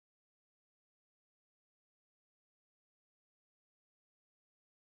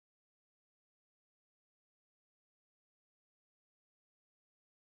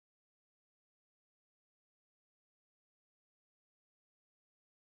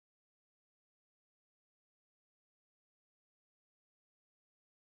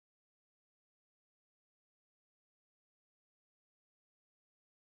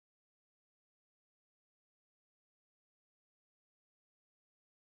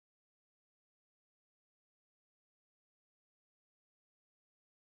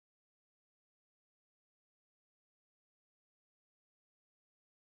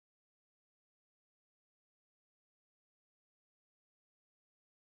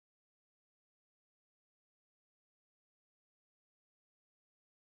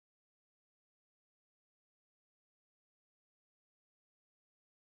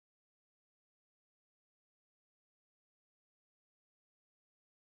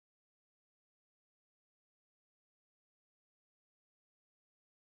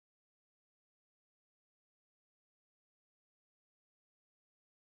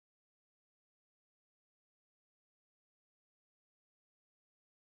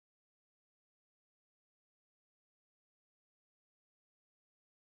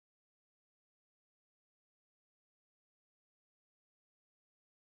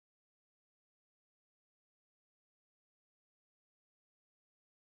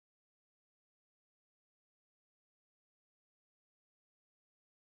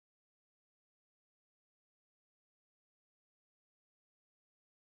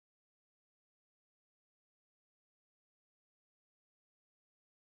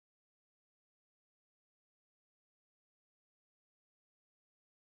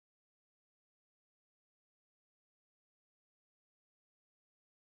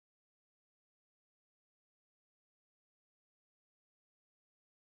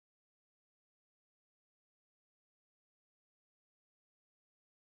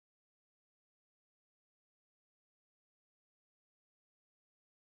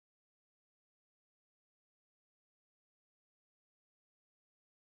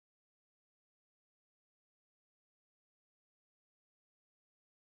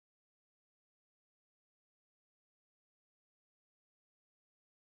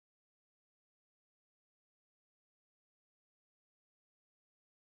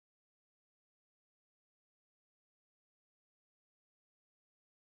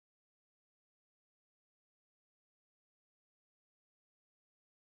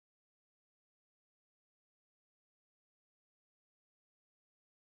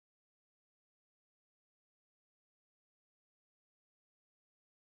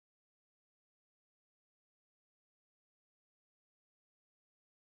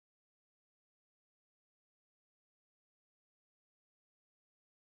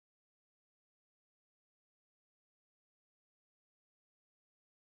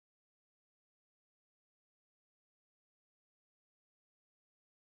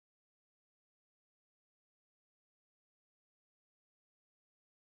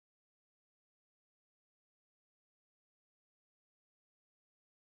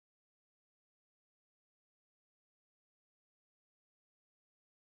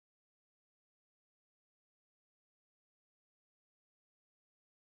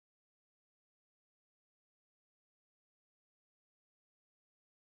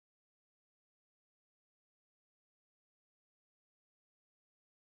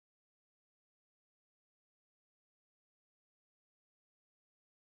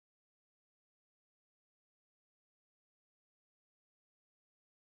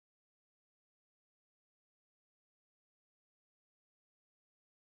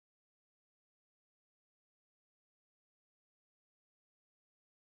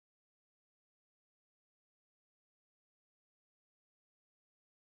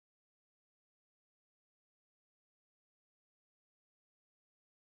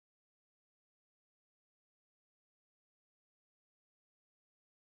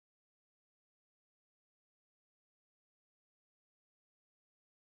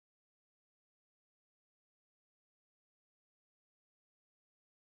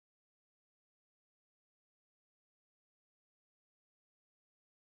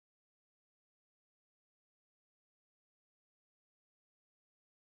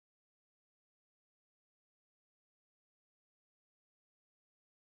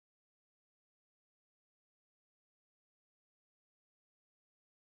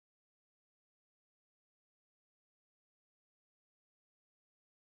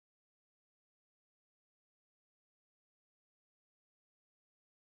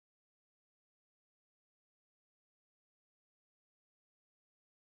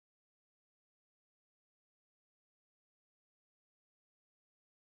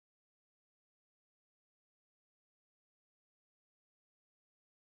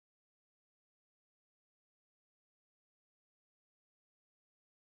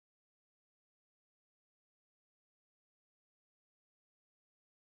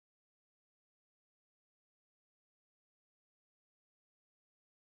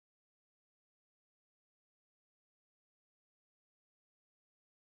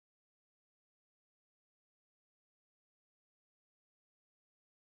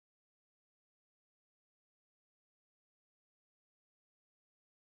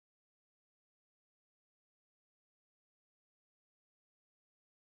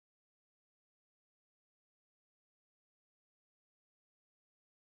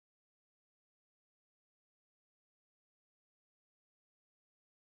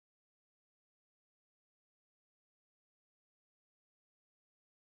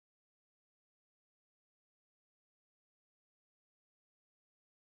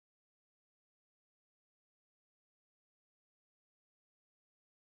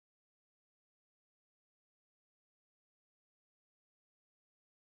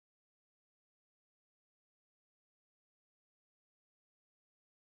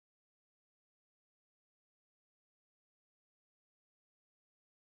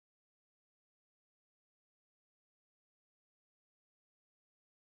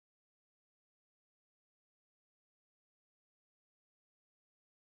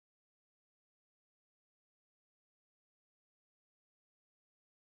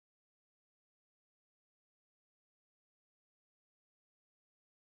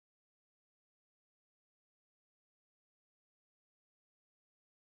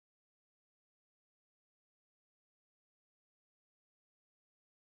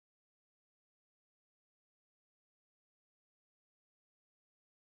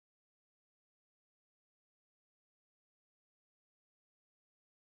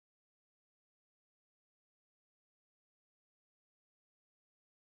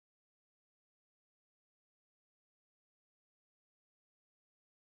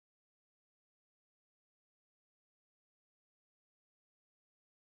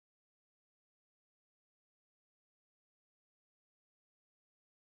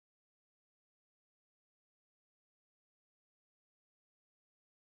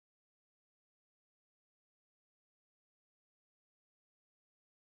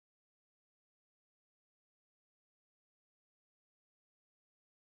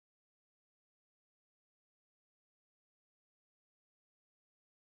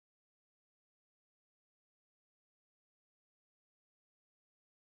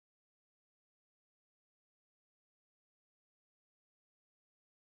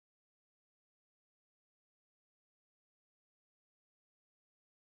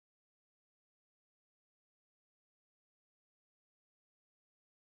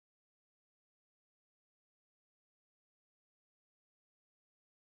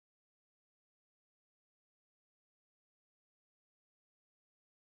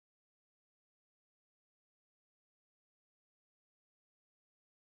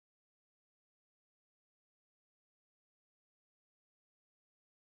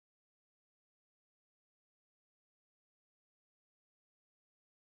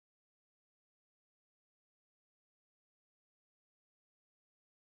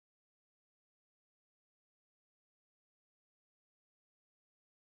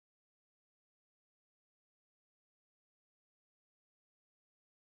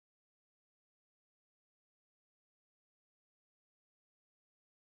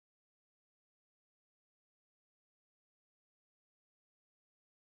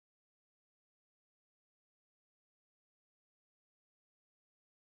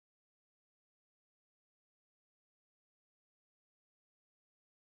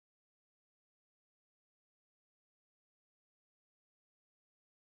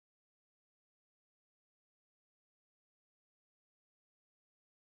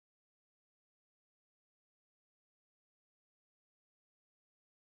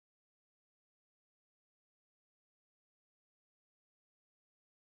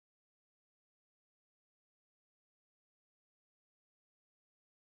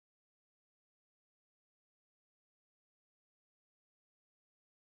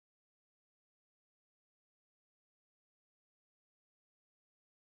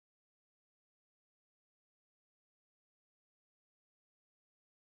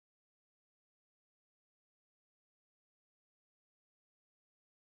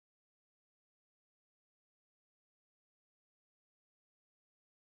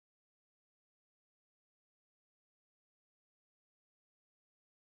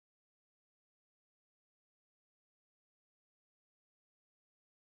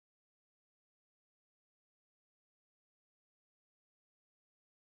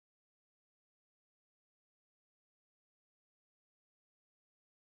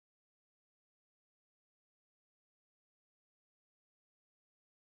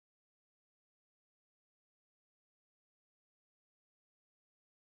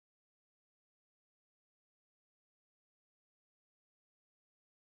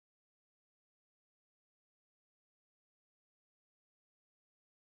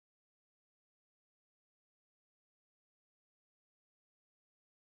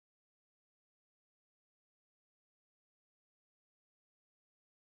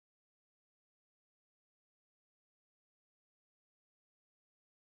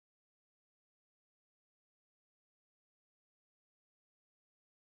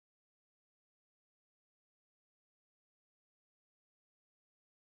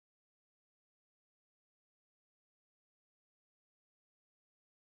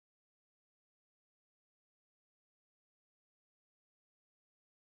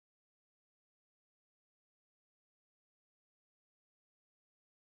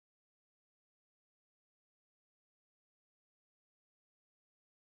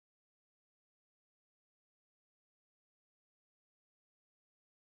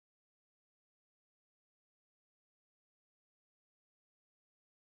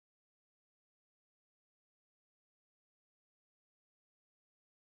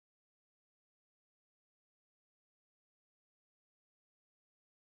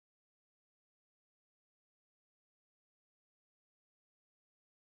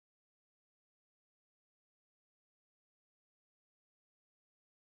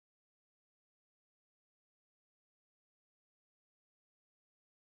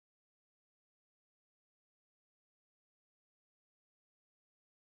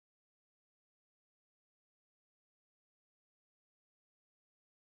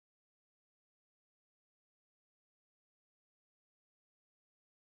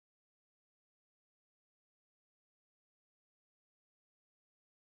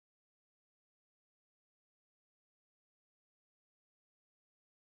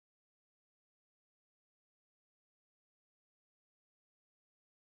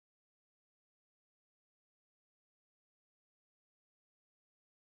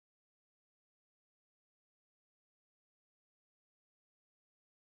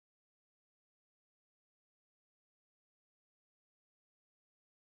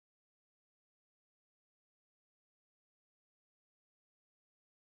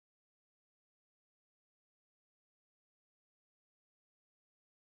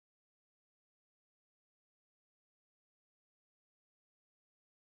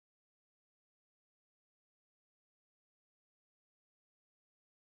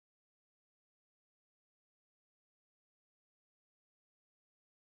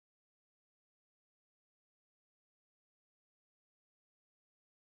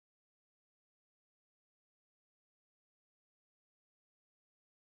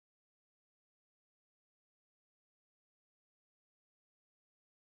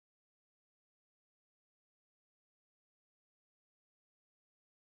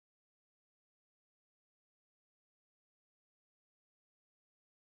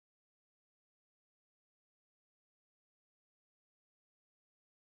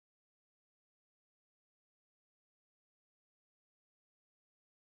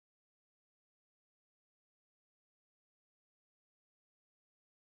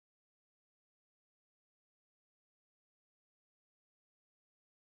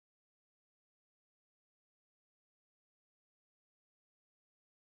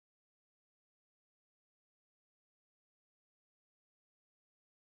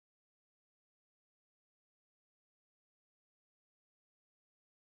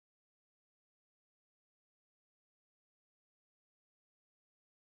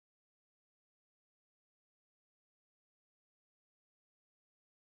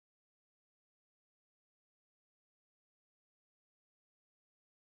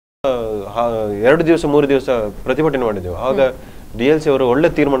2 ದಿವಸ 3 ದಿವಸ ಪ್ರತಿಭಟನೆ ಮಾಡಿದೆವು. ಆಗ DLC ಅವರು ಒಳ್ಳೆ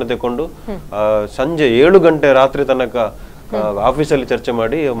ತೀರ್ಮಾನ ತಗೊಂಡು ಸಂಜೆ 7 ಗಂಟೆ ರಾತ್ರಿ ತನಕ ಆಫೀಸಲ್ಲಿ ಚರ್ಚೆ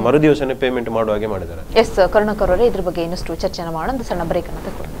ಮಾಡಿ ಮರುದಿವಸನೇ ಪೇಮೆಂಟ್ ಮಾಡುವ ಹಾಗೆ ಮಾಡಿದ್ದಾರೆ. ಎಸ್ ಕರುಣಾಕರ್ ಅವರೇ, ಇದ್ರ ಬಗ್ಗೆ ಇನ್ನಷ್ಟು ಚರ್ಚೆನ ಮಾಡೋಣ. ಸಣ್ಣ ಬ್ರೇಕ್ ಅನ್ನು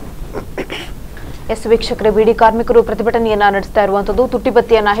ತಗೊಳ್ಳೋಣ. ಎಸ್ ವೀಕ್ಷಕರೇ, ಬಿಡಿ ಕಾರ್ಮಿಕರು ಪ್ರತಿಭಟನೆಯನ್ನ ನಡೆಸ್ತಾ ಇರುವಂತದ್ದು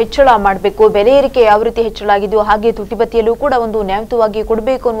ತುಟ್ಟಿಭತ್ಯೆಯನ್ನ ಹೆಚ್ಚಳ ಮಾಡಬೇಕು, ಬೆಲೆ ಏರಿಕೆ ಯಾವ ರೀತಿ ಹೆಚ್ಚಳ ಆಗಿದೆಯೋ ಹಾಗೆ ತುಟ್ಟಿಭತ್ಯೆಯಲ್ಲೂ ಕೂಡ ಒಂದು ನ್ಯಾಯಯುತವಾಗಿ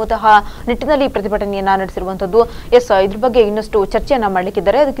ಕೊಡಬೇಕು ಅನ್ನುವಂತಹ ನಿಟ್ಟಿನಲ್ಲಿ ಪ್ರತಿಭಟನೆಯನ್ನ ನಡೆಸಿರುವಂತದ್ದು. ಎಸ್ ಇದ್ರ ಬಗ್ಗೆ ಇನ್ನಷ್ಟು ಚರ್ಚೆಯನ್ನ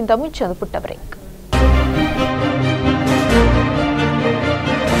ಮಾಡ್ಲಿಕ್ಕಿದ್ದಾರೆ. ಅದಕ್ಕಿಂತ ಮುಂಚೆ ಒಂದು ಪುಟ್ಟ ಬ್ರೇಕ್.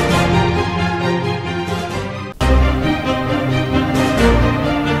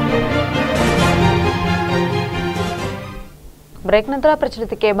 ಬ್ರೇಕ್ ನಂತರ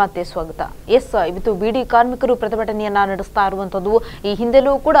ಪ್ರಚಲಿತಕ್ಕೆ ಮತ್ತೆ ಸ್ವಾಗತ. ಎಸ್ ಇವತ್ತು ಬಿಡಿ ಕಾರ್ಮಿಕರು ಪ್ರತಿಭಟನೆಯನ್ನ ನಡೆಸ್ತಾ ಇರುವಂತದ್ದು, ಈ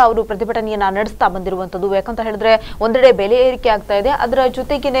ಹಿಂದೆಲೂ ಕೂಡ ಅವರು ಪ್ರತಿಭಟನೆಯನ್ನ ನಡೆಸ್ತಾ ಬಂದಿರುವಂತದ್ದು. ಯಾಕಂತ ಹೇಳಿದ್ರೆ ಒಂದೆಡೆ ಬೆಲೆ ಏರಿಕೆ ಆಗ್ತಾ ಇದೆ, ಅದರ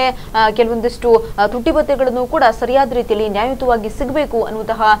ಜೊತೆಗೇನೆ ಕೆಲವೊಂದಿಷ್ಟು ತುಟ್ಟಿಭತ್ಯೆಗಳನ್ನು ಕೂಡ ಸರಿಯಾದ ರೀತಿಯಲ್ಲಿ ನ್ಯಾಯಯುತವಾಗಿ ಸಿಗಬೇಕು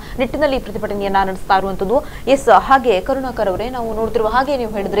ಅನ್ನುವಂತಹ ನಿಟ್ಟಿನಲ್ಲಿ ಪ್ರತಿಭಟನೆಯನ್ನ ನಡೆಸ್ತಾ ಇರುವಂತದ್ದು. ಎಸ್ ಹಾಗೆ ಕರುಣಾಕರ್ ಅವರೇ, ನಾವು ನೋಡ್ತಿರುವ ಹಾಗೆ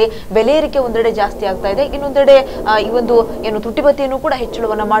ನೀವು ಹೇಳಿದ್ರೆ ಬೆಲೆ ಏರಿಕೆ ಒಂದೆಡೆ ಜಾಸ್ತಿ ಆಗ್ತಾ ಇದೆ, ಇನ್ನೊಂದೆಡೆ ಈ ಒಂದು ಏನು ತುಟ್ಟಿಭತ್ಯೆಯನ್ನು ಕೂಡ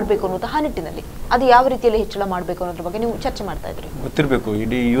ಹೆಚ್ಚಳವನ್ನ ಮಾಡಬೇಕು ಅನ್ನುವಂತಹ ನಿಟ್ಟಿನಲ್ಲಿ ಅದು ಯಾವ ರೀತಿಯಲ್ಲಿ ಹೆಚ್ಚಳ ಮಾಡಬೇಕು ಅನ್ನೋದ್ರ ಬಗ್ಗೆ ನೀವು ಚರ್ಚೆ ಮಾಡ್ತಾ ಇದ್ರಿ. ಗೊತ್ತಿರಬೇಕು,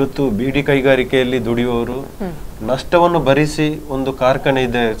 ಇಡೀ ಇವತ್ತು ಬೀಡಿ ಕೈಗಾರಿಕೆಯಲ್ಲಿ ದುಡಿಯುವವರು ನಷ್ಟವನ್ನು ಭರಿಸಿ ಒಂದು ಕಾರ್ಖಾನೆ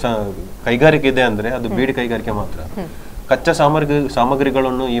ಇದೆ, ಕೈಗಾರಿಕೆ ಇದೆ ಅಂದ್ರೆ ಅದು ಬೀಡಿ ಕೈಗಾರಿಕೆ ಮಾತ್ರ. ಕಚ್ಚಾ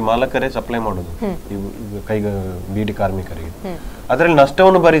ಸಾಮಗ್ರಿಗಳನ್ನು ಈ ಮಾಲಕರೇ ಸಪ್ಲೈ ಮಾಡೋದು ಬೀಡಿ ಕಾರ್ಮಿಕರಿಗೆ. ಅದರಲ್ಲಿ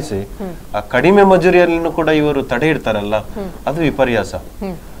ನಷ್ಟವನ್ನು ಭರಿಸಿ ಆ ಕಡಿಮೆ ಮಜೂರಿಯನ್ನು ಕೂಡ ಇವರು ತಡೆ ಇಡ್ತಾರಲ್ಲ, ಅದು ವಿಪರ್ಯಾಸ.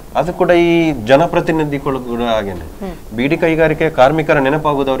 ಅದು ಕೂಡ ಈ ಜನಪ್ರತಿನಿಧಿಗಳು ಕೂಡ ಹಾಗೇನೆ. ಬೀಡಿ ಕೈಗಾರಿಕೆ ಕಾರ್ಮಿಕರ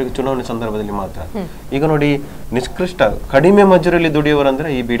ನೆನಪಾಗುವುದು ಅವರಿಗೆ ಚುನಾವಣೆ ಸಂದರ್ಭದಲ್ಲಿ ಮಾತ್ರ. ಈಗ ನೋಡಿ, ನಿಷ್ಕೃಷ್ಟ ಕಡಿಮೆ ಮಜೂರಿಯಲ್ಲಿ ದುಡಿಯುವವರಂದ್ರೆ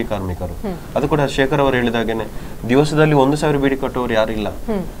ಈ ಬೀಡಿ ಕಾರ್ಮಿಕರು. ಅದು ಕೂಡ ಶೇಖರ್ ಅವರು ಹೇಳಿದಾಗೇನೆ, ದಿವಸದಲ್ಲಿ 1,000 ಬೀಡಿ ಕಟ್ಟುವವರು ಯಾರಿಲ್ಲ.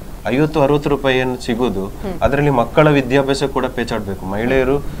 50-60 ರೂಪಾಯಿಯನ್ನು ಸಿಗುದು. ಅದರಲ್ಲಿ ಮಕ್ಕಳ ವಿದ್ಯಾಭ್ಯಾಸ ಕೂಡ ಪೇಚಾಡ್ಬೇಕು.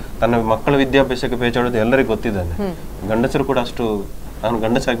 ಮಹಿಳೆಯರು ತನ್ನ ಮಕ್ಕಳ ವಿದ್ಯಾಭ್ಯಾಸಕ್ಕೆ ಪೇಚಾಡೋದು ಎಲ್ಲರಿಗೂ ಗೊತ್ತಿದ್ದಾನೆ. ಗಂಡಸರು ಕೂಡ ಅಷ್ಟು, ನಾನು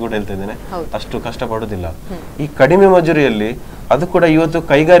ಗಂಡಸಾಗಿ ಕೂಡ ಹೇಳ್ತಾ ಇದ್ದೇನೆ, ಅಷ್ಟು ಕಷ್ಟ ಪಡೋದಿಲ್ಲ. ಈ ಕಡಿಮೆ ಮಜೂರಿಯಲ್ಲಿ ಅದು ಕೂಡ ಇವತ್ತು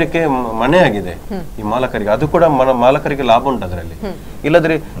ಕೈಗಾರಿಕೆ ಮನೆ ಆಗಿದೆ ಈ ಮಾಲಕರಿಗೆ. ಅದು ಕೂಡ ಮಾಲಕರಿಗೆ ಲಾಭ ಉಂಟು ಅದರಲ್ಲಿ.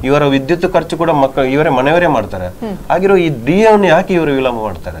 ಇಲ್ಲದ್ರೆ ಇವರ ವಿದ್ಯುತ್ ಖರ್ಚು ಕೂಡ ಇವರೇ ಮನೆಯವರೇ ಮಾಡ್ತಾರೆ. ಆಗಿರೋ ಈ ಡಿಎವನ್ನು ಯಾಕೆ ಇವರು ವಿಳಂಬ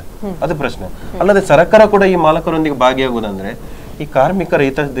ಮಾಡ್ತಾರೆ, ಅದು ಪ್ರಶ್ನೆ. ಅಲ್ಲದೆ ಸರ್ಕಾರ ಕೂಡ ಈ ಮಾಲಕರೊಂದಿಗೆ ಭಾಗಿಯಾಗುವುದಂದ್ರೆ ಈ ಕಾರ್ಮಿಕರ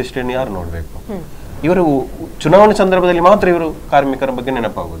ಹಿತದೃಷ್ಟಿಯನ್ನು ಯಾರು ನೋಡ್ಬೇಕು? ಇವರು ಚುನಾವಣೆ ಸಂದರ್ಭದಲ್ಲಿ ಮಾತ್ರ ಇವರು ಕಾರ್ಮಿಕರ ಬಗ್ಗೆ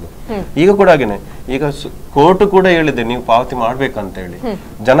ನೆನಪಾಗುದು. ಈಗ ಕೂಡ ಹಾಗೇನೆ, ಈಗ ಕೋರ್ಟ್ ಕೂಡ ಹೇಳಿದೆ ನೀವು ಪಾವತಿ ಮಾಡ್ಬೇಕಂತ ಹೇಳಿ.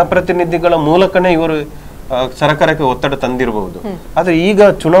 ಜನಪ್ರತಿನಿಧಿಗಳ ಮೂಲಕನೇ ಇವರು ಸರ್ಕಾರಕ್ಕೆ ಒತ್ತಡ ತಂದಿರಬಹುದು. ಆದ್ರೆ ಈಗ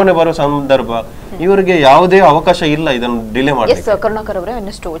ಚುನಾವಣೆ ಬರುವ ಸಂದರ್ಭ, ಇವರಿಗೆ ಯಾವುದೇ ಅವಕಾಶ ಇಲ್ಲ ಇದನ್ನು ಡಿಲೇ ಮಾಡಿ. ಕರುಣಾಕರ್ ಅವರೇ,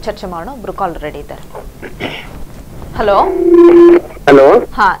 ಇನ್ನಷ್ಟು ಚರ್ಚೆ ಮಾಡೋಣ. ಒಬ್ರು ಕಾಲ್ ರೆಡಿ ಇದ್ದಾರೆ. ಹಲೋ ಹಲೋ,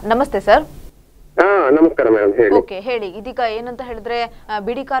 ಹಾ ನಮಸ್ತೆ ಸರ್. ನಮಸ್ಕಾರ ಮೇಡಮ್, ಹೇಳಿ. ಓಕೆ, ಹೇಳಿ. ಇದೀಗ ಏನಂತ ಹೇಳಿದ್ರೆ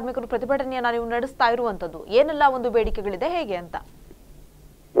ಬಿಡಿ ಕಾರ್ಮಿಕರು ಪ್ರತಿಭಟನೆಯನ್ನ ನೀವು ನಡೆಸ್ತಾ ಇರುವಂತದ್ದು, ಏನೆಲ್ಲ ಒಂದು ಬೇಡಿಕೆಗಳಿದೆ, ಹೇಗೆ ಅಂತ?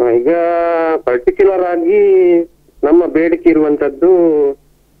 ಈಗ ಪರ್ಟಿಕ್ಯುಲರ್ ಆಗಿ ನಮ್ಮ ಬೇಡಿಕೆ ಇರುವಂತದ್ದು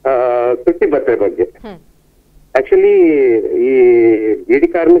ತುಟ್ಟಿ ಭತ್ಯೆ ಬಗ್ಗೆ. ಆಕ್ಚುಲಿ ಈ ಬೀಡಿ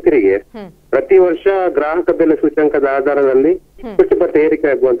ಕಾರ್ಮಿಕರಿಗೆ ಪ್ರತಿ ವರ್ಷ ಗ್ರಾಹಕ ಬೆಲೆ ಸೂಚ್ಯಂಕದ ಆಧಾರದಲ್ಲಿ ತುಟ್ಟಿ ಭತ್ಯೆ ಏರಿಕೆ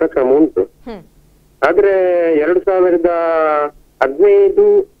ಆಗುವಂತ ಕ್ರಮ ಉಂಟು. ಆದ್ರೆ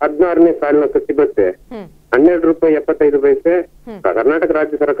 2015-16ನೇ ಸಾಲಿನ ತುಟ್ಟಿ ಭತ್ಯೆ 12 ರೂಪಾಯಿ 75 ಪೈಸೆ ಕರ್ನಾಟಕ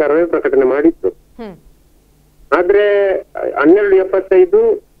ರಾಜ್ಯ ಸರ್ಕಾರವೇ ಪ್ರಕಟಣೆ ಮಾಡಿತ್ತು. ಆದ್ರೆ 12.75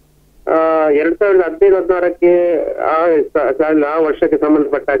 2015-16ಕ್ಕೆ ಆ ವರ್ಷಕ್ಕೆ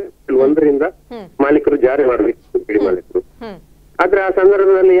ಸಂಬಂಧಪಟ್ಟ 1ರಿಂದ ಮಾಲೀಕರು ಜಾರಿ ಮಾಡಬೇಕಿತ್ತು, ಬೀಡಿ ಮಾಲೀಕರು. ಆದ್ರೆ ಆ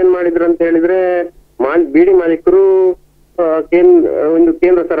ಸಂದರ್ಭದಲ್ಲಿ ಏನ್ ಮಾಡಿದ್ರು ಅಂತ ಹೇಳಿದ್ರೆ, ಬೀಡಿ ಮಾಲೀಕರು ಒಂದು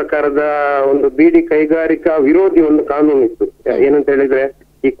ಕೇಂದ್ರ ಸರ್ಕಾರದ ಒಂದು ಬೀಡಿ ಕೈಗಾರಿಕಾ ವಿರೋಧಿ ಒಂದು ಕಾನೂನು ಇತ್ತು. ಏನಂತ ಹೇಳಿದ್ರೆ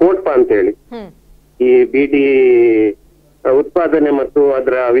ಈ ಕೋಟ್ಪಾ ಅಂತ ಹೇಳಿ, ಈ ಬೀಡಿ ಉತ್ಪಾದನೆ ಮತ್ತು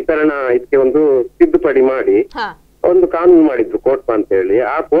ಅದರ ವಿತರಣಾ ಇದಕ್ಕೆ ಒಂದು ತಿದ್ದುಪಡಿ ಮಾಡಿ ಒಂದು ಕಾನೂನು ಮಾಡಿದ್ರು, ಕೋಟ್ಪಾ ಅಂತ ಹೇಳಿ.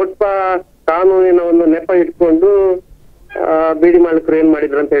 ಆ ಕೋಟ್ಪಾ ಕಾನೂನಿನ ಒಂದು ನೆಪ ಇಟ್ಕೊಂಡು ಬೀಡಿ ಮಾಲೀಕರು ಏನ್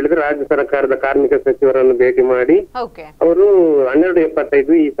ಮಾಡಿದ್ರು ಅಂತ ಹೇಳಿದ್ರೆ, ರಾಜ್ಯ ಸರ್ಕಾರದ ಕಾರ್ಮಿಕ ಸಚಿವರನ್ನು ಭೇಟಿ ಮಾಡಿ ಅವರು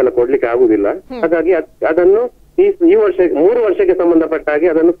 12.75 ಈ ಸಲ ಕೊಡ್ಲಿಕ್ಕೆ ಆಗುದಿಲ್ಲ, ಹಾಗಾಗಿ ಅದನ್ನು ಈ ವರ್ಷ 3 ವರ್ಷಕ್ಕೆ ಸಂಬಂಧಪಟ್ಟ ಹಾಗೆ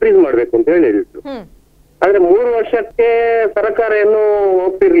ಅದನ್ನು ಫ್ರೀಸ್ ಮಾಡ್ಬೇಕು ಅಂತ ಹೇಳಿದ್ರು. ಆದ್ರೆ 3 ವರ್ಷಕ್ಕೆ ಸರ್ಕಾರ ಏನು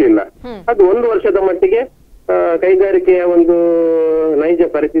ಒಪ್ಪಿರ್ಲಿಲ್ಲ. ಅದು 1 ವರ್ಷದ ಮಟ್ಟಿಗೆ ಕೈಗಾರಿಕೆಯ ಒಂದು ನೈಜ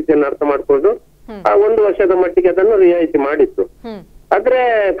ಪರಿಸ್ಥಿತಿಯನ್ನು ಅರ್ಥ ಮಾಡಿಕೊಂಡು ಆ 1 ವರ್ಷದ ಮಟ್ಟಿಗೆ ಅದನ್ನು ರಿಯಾಯಿತಿ ಮಾಡಿತ್ತು. ಆದ್ರೆ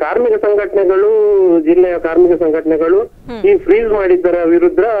ಕಾರ್ಮಿಕ ಸಂಘಟನೆಗಳು, ಜಿಲ್ಲೆಯ ಕಾರ್ಮಿಕ ಸಂಘಟನೆಗಳು ಈ ಫ್ರೀಸ್ ಮಾಡಿದ್ದರ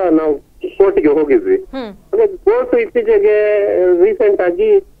ವಿರುದ್ಧ ನಾವು ಕೋರ್ಟಿಗೆ ಹೋಗಿದ್ವಿ. ಕೋರ್ಟ್ ಇತ್ತೀಚೆಗೆ ರೀಸೆಂಟ್ ಆಗಿ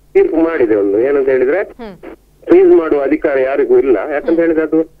ತೀರ್ಪು ಮಾಡಿದೆ ಒಂದು, ಏನಂತ ಹೇಳಿದ್ರೆ ಫ್ರೀಸ್ ಮಾಡುವ ಅಧಿಕಾರ ಯಾರಿಗೂ ಇಲ್ಲ. ಯಾಕಂತ ಹೇಳಿದ್ರೆ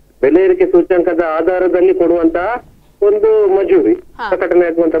ಅದು ಬೆಲೆ ಏರಿಕೆ ಸೂಚ್ಯಂಕದ ಆಧಾರದಲ್ಲಿ ಕೊಡುವಂತಹ ಒಂದು ಮಜೂರಿ, ಪ್ರಕಟಣೆ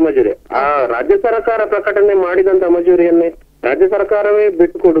ಆಗುವಂತ ಮಜೂರಿ. ಆ ರಾಜ್ಯ ಸರ್ಕಾರ ಪ್ರಕಟಣೆ ಮಾಡಿದಂತ ಮಜೂರಿಯನ್ನೇ ರಾಜ್ಯ ಸರ್ಕಾರವೇ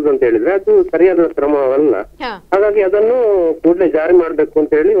ಬಿಟ್ಟು ಕೊಡುದು ಅಂತ ಹೇಳಿದ್ರೆ ಅದು ಸರಿಯಾದ ಕ್ರಮವಲ್ಲ. ಹಾಗಾಗಿ ಅದನ್ನು ಕೂಡಲೇ ಜಾರಿ ಮಾಡ್ಬೇಕು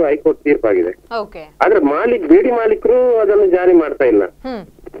ಅಂತ ಹೇಳಿ ಹೈಕೋರ್ಟ್ ತೀರ್ಪಾಗಿದೆ. ಆದ್ರೆ ಬೀಡಿ ಮಾಲೀಕರು ಅದನ್ನು ಜಾರಿ ಮಾಡ್ತಾ ಇಲ್ಲ.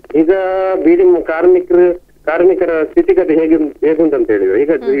 ಈಗ ಬೀಡಿ ಕಾರ್ಮಿಕರ ಸ್ಥಿತಿಗತಿ ಹೇಗುಂಟಂತ ಹೇಳಿದ್ರೆ,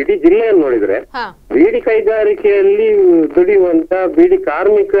 ಈಗ ಇಡೀ ಜಿಲ್ಲೆಯನ್ನು ನೋಡಿದ್ರೆ ಬೀಡಿ ಕೈಗಾರಿಕೆಯಲ್ಲಿ ದುಡಿಯುವಂತ ಬೀಡಿ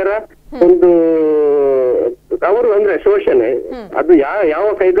ಕಾರ್ಮಿಕರ ಒಂದು ಅವರು ಅಂದ್ರೆ ಶೋಷಣೆ ಅದು ಯಾವ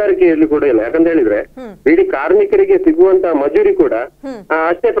ಕೈಗಾರಿಕೆಯಲ್ಲಿ ಕೂಡ ಇಲ್ಲ. ಯಾಕಂತ ಹೇಳಿದ್ರೆ ಬೀಡಿ ಕಾರ್ಮಿಕರಿಗೆ ಸಿಗುವಂತ ಮಜೂರಿ ಕೂಡ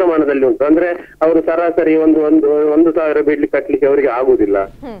ಅಷ್ಟೇ ಪ್ರಮಾಣದಲ್ಲಿ ಉಂಟು. ಅಂದ್ರೆ ಅವರು ಸರಾಸರಿ ಒಂದು 1,000 ಬೀಡಿ ಕಟ್ಲಿಕ್ಕೆ ಅವರಿಗೆ ಆಗುದಿಲ್ಲ.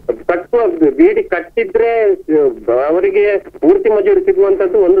 ಕಟ್ಟುವ ಬೀಡಿ ಕಟ್ಟಿದ್ರೆ ಅವರಿಗೆ ಪೂರ್ತಿ ಮಜೂರಿ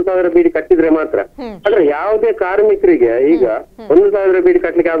ಸಿಗುವಂತದ್ದು 1,000 ಬೀಡಿ ಕಟ್ಟಿದ್ರೆ ಮಾತ್ರ. ಆದ್ರೆ ಯಾವುದೇ ಕಾರ್ಮಿಕರಿಗೆ ಈಗ 1,000 ಬೀಡಿ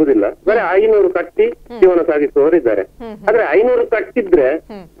ಕಟ್ಲಿಕ್ಕೆ ಆಗುದಿಲ್ಲ. ಬರೀ 500 ಕಟ್ಟಿ ಜೀವನ ಸಾಗಿಸುವವರು ಇದ್ದಾರೆ. ಆದ್ರೆ 500 ಕಟ್ಟಿದ್ರೆ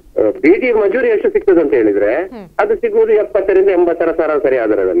ಬೀಡಿ ಮಜೂರಿ ಎಷ್ಟು ಸಿಗ್ತದೆ ಅಂತ ಹೇಳಿದ್ರೆ ಅದು ಸಿಗುವುದು 70 ರಿಂದ 80 ಸರಾಸರಿ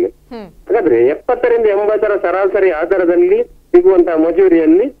ಆಧಾರದಲ್ಲಿ. ಹಾಗಾದ್ರೆ 70 ರಿಂದ 80 ಸರಾಸರಿ ಆಧಾರದಲ್ಲಿ ಸಿಗುವಂತಹ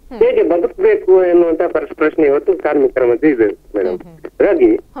ಮಜೂರಿಯಲ್ಲಿ ಹೇಗೆ ಬದುಕಬೇಕು ಎನ್ನುವಂತಹ ಪ್ರಶ್ನೆ ಇವತ್ತು ಕಾರ್ಮಿಕರ ಮಧ್ಯೆ ಇದೆ ಮೇಡಮ್.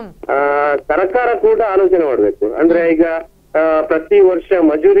 ಹಾಗಾಗಿ ಸರ್ಕಾರ ಕೂಡ ಆಲೋಚನೆ ಮಾಡ್ಬೇಕು. ಅಂದ್ರೆ ಈಗ ಪ್ರತಿ ವರ್ಷ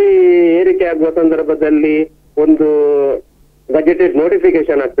ಮಜೂರಿ ಏರಿಕೆ ಆಗುವ ಸಂದರ್ಭದಲ್ಲಿ ಒಂದು ಬಜೆಟೆಡ್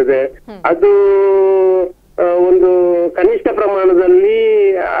ನೋಟಿಫಿಕೇಶನ್ ಆಗ್ತದೆ. ಅದು ಒಂದು ಕನಿಷ್ಠ ಪ್ರಮಾಣದಲ್ಲಿ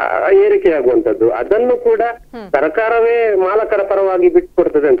ಏರಿಕೆ ಆಗುವಂತದ್ದು, ಅದನ್ನು ಕೂಡ ಸರ್ಕಾರವೇ ಮಾಲಕರ ಪರವಾಗಿ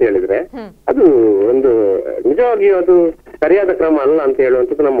ಬಿಟ್ಟುಕೊಡ್ತದೆ ಅಂತ ಹೇಳಿದ್ರೆ ಅದು ಒಂದು ನಿಜವಾಗಿಯೂ ಅದು ಸರಿಯಾದ ಕ್ರಮ ಅಲ್ಲ ಅಂತ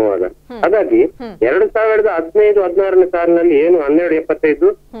ಹೇಳುವಂಥದ್ದು ನಮ್ಮ ವಾದ. ಹಾಗಾಗಿ 2015-16ನೇ ಸಾಲಿನಲ್ಲಿ ಏನು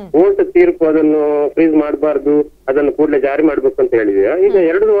 1275 ಕೋರ್ಟ್ ತೀರ್ಪು ಅದನ್ನು ಫ್ರೀಸ್ ಮಾಡಬಾರ್ದು, ಅದನ್ನು ಕೂಡಲೇ ಜಾರಿ ಮಾಡ್ಬೇಕು ಅಂತ ಹೇಳಿದೆಯಾ. ಈಗ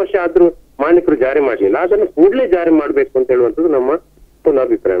 2 ವರ್ಷ ಆದ್ರೂ ಮಾಲೀಕರು ಜಾರಿ ಮಾಡಲಿಲ್ಲ, ಅದನ್ನು ಕೂಡಲೇ ಜಾರಿ ಮಾಡ್ಬೇಕು ಅಂತ ಹೇಳುವಂಥದ್ದು ನಮ್ಮ ಒಂದು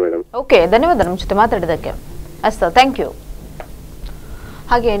ಅಭಿಪ್ರಾಯ ಮೇಡಮ್. ಓಕೆ, ಧನ್ಯವಾದ ನಮ್ಮ ಜೊತೆ ಮಾತಾಡಿದಕ್ಕೆ. ಅಸ್ತ, ಥ್ಯಾಂಕ್ ಯು.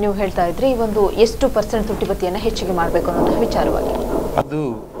 ಹಾಗೆ ನೀವು ಹೇಳ್ತಾ ಇದ್ರಿ ಈ ಒಂದು ಎಷ್ಟು % ತುಟ್ಟಿಭತ್ಯೆಯನ್ನು ಹೆಚ್ಚಿಗೆ ಮಾಡಬೇಕು ಅನ್ನೋದು ವಿಚಾರವಾಗಿ ಅದು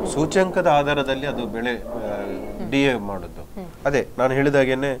ಸೂಚ್ಯಂಕದ ಆಧಾರದಲ್ಲಿ ಅದು ಬೆಳೆ DA ಮಾಡೋದು. ಅದೇ ನಾನು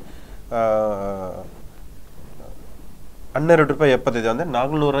ಹೇಳಿದಾಗೇನೆ 12 ರೂಪಾಯಿ 75 ಅಂದ್ರೆ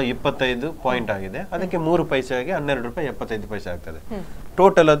 425 ಪಾಯಿಂಟ್ ಆಗಿದೆ. ಅದಕ್ಕೆ 3 ಪೈಸೆಗೆ 12 ರೂಪಾಯಿ 75 ಪೈಸೆ ಆಗ್ತದೆ.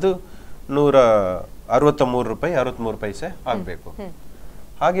 ಟೋಟಲ್ ಅದು 163 ರೂಪಾಯಿ 63 ಪೈಸೆ ಆಗ್ಬೇಕು.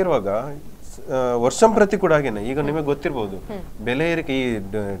 ಹಾಗಿರುವಾಗ ವರ್ಷಂಪ್ರತಿ ಕೂಡ ಹಾಗೇನೆ. ಈಗ ನಿಮಗೆ ಗೊತ್ತಿರಬಹುದು ಬೆಲೆ ಏರಿಕೆ, ಈ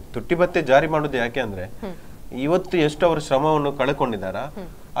ತುಟ್ಟಿಭತ್ಯೆ ಜಾರಿ ಮಾಡೋದು ಯಾಕೆ ಅಂದ್ರೆ ಇವತ್ತು ಎಷ್ಟು ಅವರ ಶ್ರಮವನ್ನು ಕಳ್ಕೊಂಡಿದಾರ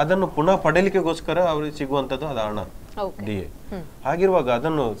ಅದನ್ನು ಪುನಃ ಪಡೆಯಲಿಕ್ಕೆಗೋಸ್ಕರ ಅವ್ರಿಗೆ ಸಿಗುವಂತದ್ದು ಅದು ಹಣ DA. ಹಾಗಿರುವಾಗ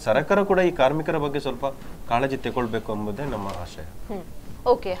ಅದನ್ನು ಸರ್ಕಾರ ಕೂಡ ಈ ಕಾರ್ಮಿಕರ ಬಗ್ಗೆ ಸ್ವಲ್ಪ ಕಾಳಜಿ ತಗೊಳ್ಬೇಕು ಎಂಬುದೇ ನಮ್ಮ ಆಶಯ.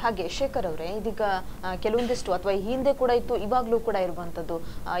 ಓಕೆ, ಹಾಗೆ ಶೇಖರ್ ಅವರೇ, ಇದೀಗ ಕೆಲವೊಂದಿಷ್ಟು ಅಥವಾ ಹಿಂದೆ ಕೂಡ ಇತ್ತು, ಇವಾಗ್ಲೂ ಕೂಡ ಇರುವಂತದ್ದು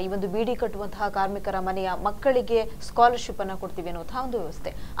ಈ ಒಂದು ಬೀಡಿ ಕಟ್ಟುವಂತಹ ಕಾರ್ಮಿಕರ ಮನೆಯ ಮಕ್ಕಳಿಗೆ ಸ್ಕಾಲರ್ಶಿಪ್ ಅನ್ನ ಕೊಡ್ತೀವಿ ಅನ್ನುವಂತಹ ಒಂದು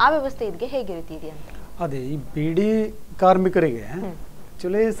ವ್ಯವಸ್ಥೆ. ಆ ವ್ಯವಸ್ಥೆ ಇದಕ್ಕೆ ಹೇಗೆ ರೀತಿ ಇದೆ ಅಂತ? ಅದೇ ಈ ಬೀಡಿ ಕಾರ್ಮಿಕರಿಗೆ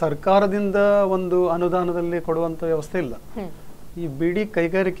ಆಕ್ಚುಲಿ ಸರ್ಕಾರದಿಂದ ಒಂದು ಅನುದಾನದಲ್ಲಿ ಕೊಡುವಂತ ವ್ಯವಸ್ಥೆ ಇಲ್ಲ. ಈ ಬೀಡಿ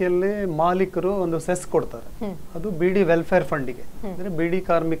ಕೈಗಾರಿಕೆಯಲ್ಲಿ ಮಾಲೀಕರು ಒಂದು ಸೆಸ್ ಕೊಡ್ತಾರೆ, ಅದು ಬೀಡಿ ವೆಲ್ಫೇರ್ ಫಂಡಿಗೆ. ಅಂದ್ರೆ ಬೀಡಿ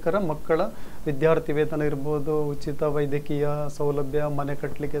ಕಾರ್ಮಿಕರ ಮಕ್ಕಳ ವಿದ್ಯಾರ್ಥಿ ವೇತನ ಇರ್ಬೋದು, ಉಚಿತ ವೈದ್ಯಕೀಯ ಸೌಲಭ್ಯ, ಮನೆ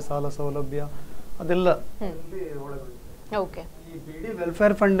ಕಟ್ಟಲಿಕ್ಕೆ ಸಾಲ ಸೌಲಭ್ಯ, ಅದೆಲ್ಲ ಈ ಬೀಡಿ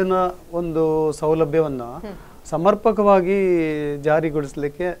ವೆಲ್ಫೇರ್ ಫಂಡಿನ ಒಂದು ಸೌಲಭ್ಯವನ್ನ ಸಮರ್ಪಕವಾಗಿ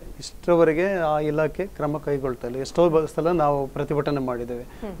ಜಾರಿಗೊಳಿಸಲಿಕ್ಕೆ ಇಷ್ಟರವರೆಗೆ ಆ ಇಲಾಖೆ ಕ್ರಮ ಕೈಗೊಳ್ತಾ ಇಲ್ಲ. ಎಷ್ಟೋ ಸಲ ನಾವು ಪ್ರತಿಭಟನೆ ಮಾಡಿದ್ದೇವೆ.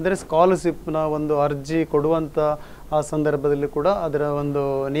 ಅಂದರೆ ಸ್ಕಾಲರ್ಶಿಪ್ನ ಒಂದು ಅರ್ಜಿ ಕೊಡುವಂತ ಆ ಸಂದರ್ಭದಲ್ಲಿ ಕೂಡ ಅದರ ಒಂದು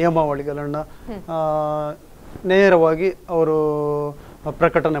ನಿಯಮಾವಳಿಗಳನ್ನ ನೇರವಾಗಿ ಅವರು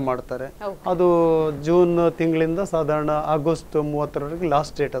ಪ್ರಕಟಣೆ ಮಾಡ್ತಾರೆ. ಅದು ಜೂನ್ ತಿಂಗಳಿಂದ ಸಾಧಾರಣ ಆಗಸ್ಟ್ 30ರವರೆಗೆ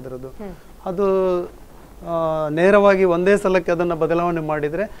ಲಾಸ್ಟ್ ಡೇಟ್ ಅದರದ್ದು. ಅದು ನೇರವಾಗಿ ಒಂದೇ ಸಲಕ್ಕೆ ಅದನ್ನು ಬದಲಾವಣೆ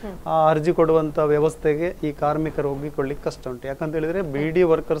ಮಾಡಿದರೆ ಆ ಅರ್ಜಿ ಕೊಡುವಂಥ ವ್ಯವಸ್ಥೆಗೆ ಈ ಕಾರ್ಮಿಕರು ಒಗ್ಗಿಕೊಳ್ಳಿಕ್ಕೆ ಕಷ್ಟ ಉಂಟು. ಯಾಕಂತ ಹೇಳಿದ್ರೆ BD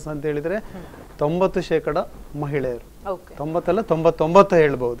ವರ್ಕರ್ಸ್ ಅಂತ ಹೇಳಿದ್ರೆ 90% ಮಹಿಳೆಯರು, 90 ಅಲ್ಲ 99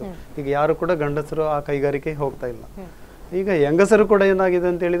 ಹೇಳ್ಬಹುದು. ಈಗ ಯಾರು ಕೂಡ ಗಂಡಸರು ಆ ಕೈಗಾರಿಕೆಗೆ ಹೋಗ್ತಾ ಇಲ್ಲ. ಈಗ ಹೆಂಗಸರು ಕೂಡ ಏನಾಗಿದೆ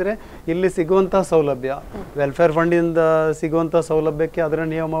ಅಂತ ಹೇಳಿದ್ರೆ ಇಲ್ಲಿ ಸಿಗುವಂತಹ ಸೌಲಭ್ಯ, ವೆಲ್ಫೇರ್ ಫಂಡಿಂದ ಸಿಗುವಂತಹ ಸೌಲಭ್ಯಕ್ಕೆ ಅದರ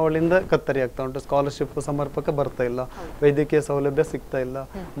ನಿಯಮಾವಳಿಯಿಂದ ಕತ್ತರಿ ಆಗ್ತಾ ಉಂಟು. ಸ್ಕಾಲರ್ಶಿಪ್ ಸಮರ್ಪಕ ಬರ್ತಾ ಇಲ್ಲ, ವೈದ್ಯಕೀಯ ಸೌಲಭ್ಯ ಸಿಗ್ತಾ ಇಲ್ಲ,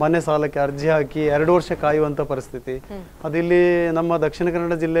 ಮನೆ ಸಾಲಕ್ಕೆ ಅರ್ಜಿ ಹಾಕಿ 2 ವರ್ಷ ಕಾಯುವಂತ ಪರಿಸ್ಥಿತಿ. ಅದಿಲ್ಲಿ ನಮ್ಮ ದಕ್ಷಿಣ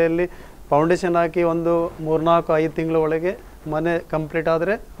ಕನ್ನಡ ಜಿಲ್ಲೆಯಲ್ಲಿ ಫೌಂಡೇಶನ್ ಹಾಕಿ ಒಂದು 3-4-5 ತಿಂಗಳ ಒಳಗೆ ಮನೆ ಕಂಪ್ಲೀಟ್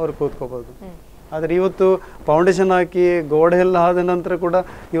ಆದ್ರೆ ಅವ್ರು ಕೂತ್ಕೋಬಹುದು. ಆದ್ರೆ ಇವತ್ತು ಫೌಂಡೇಶನ್ ಹಾಕಿ ಗೋಡೆ ಎಲ್ಲ ಆದ ನಂತರ ಕೂಡ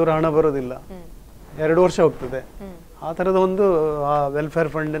ಇವರ ಹಣ ಬರೋದಿಲ್ಲ, 2 ವರ್ಷ ಹೋಗ್ತದೆ. ಆ ಥರದ ಒಂದು ವೆಲ್ಫೇರ್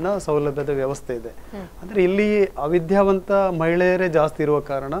ಫಂಡಿನ ಸೌಲಭ್ಯದ ವ್ಯವಸ್ಥೆ ಇದೆ. ಅಂದರೆ ಇಲ್ಲಿ ಅವಿದ್ಯಾವಂತ ಮಹಿಳೆಯರೇ ಜಾಸ್ತಿ ಇರುವ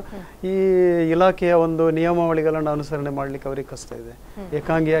ಕಾರಣ ಈ ಇಲಾಖೆಯ ಒಂದು ನಿಯಮಾವಳಿಗಳನ್ನು ಅನುಸರಣೆ ಮಾಡ್ಲಿಕ್ಕೆ ಅವರಿಗೆ ಕಷ್ಟ ಇದೆ.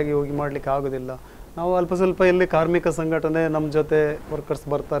 ಏಕಾಂಗಿಯಾಗಿ ಹೋಗಿ ಮಾಡ್ಲಿಕ್ಕೆ ಆಗೋದಿಲ್ಲ. ನಾವು ಅಲ್ಪ ಸ್ವಲ್ಪ ಇಲ್ಲಿ ಕಾರ್ಮಿಕ ಸಂಘಟನೆ ನಮ್ಮ ಜೊತೆ ವರ್ಕರ್ಸ್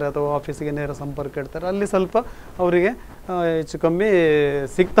ಬರ್ತಾರೆ ಅಥವಾ ಆಫೀಸಿಗೆ ನೇರ ಸಂಪರ್ಕ ಇಡ್ತಾರೆ, ಅಲ್ಲಿ ಸ್ವಲ್ಪ ಅವರಿಗೆ ಹೆಚ್ಚು ಕಮ್ಮಿ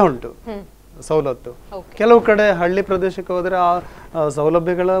ಸಿಗ್ತಾ ಉಂಟು ಸವಲತ್ತು. ಕೆಲವು ಕಡೆ ಹಳ್ಳಿ ಪ್ರದೇಶಕ್ಕೆ ಹೋದ್ರೆ ಆ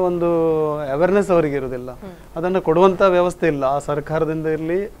ಸೌಲಭ್ಯಗಳ ಒಂದು ಅವೇರ್ನೆಸ್ ಅವರಿಗೆ ಇರುವುದಿಲ್ಲ, ಅದನ್ನು ಕೊಡುವಂತ ವ್ಯವಸ್ಥೆ ಇಲ್ಲ. ಆ ಸರ್ಕಾರದಿಂದ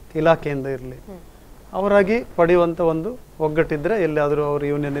ಇರಲಿ ಇಲಾಖೆಯಿಂದ ಇರಲಿ ಅವರಾಗಿ ಪಡೆಯುವಂತ ಒಂದು ಒಗ್ಗಟ್ಟಿದ್ರೆ, ಎಲ್ಲಿಯಾದರೂ ಅವ್ರ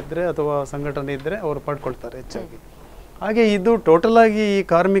ಯೂನಿಯನ್ ಇದ್ರೆ ಅಥವಾ ಸಂಘಟನೆ ಇದ್ರೆ ಅವರು ಪಡ್ಕೊಳ್ತಾರೆ ಹೆಚ್ಚಾಗಿ. ಹಾಗೆ ಇದು ಟೋಟಲ್ ಆಗಿ ಈ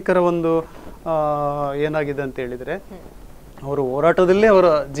ಕಾರ್ಮಿಕರ ಒಂದು ಏನಾಗಿದೆ ಅಂತ ಹೇಳಿದ್ರೆ ಅವರು ಹೋರಾಟದಲ್ಲೇ ಅವರ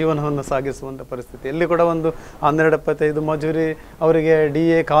ಜೀವನವನ್ನು ಸಾಗಿಸುವಂಥ ಪರಿಸ್ಥಿತಿ. ಎಲ್ಲಿ ಕೂಡ ಒಂದು 12-25 ಮಜೂರಿ ಅವರಿಗೆ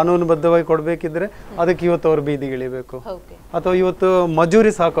DA ಕಾನೂನುಬದ್ಧವಾಗಿ ಕೊಡಬೇಕಿದ್ರೆ ಅದಕ್ಕೆ ಇವತ್ತು ಅವರು ಬೀದಿಗಿಳಿಬೇಕು, ಅಥವಾ ಇವತ್ತು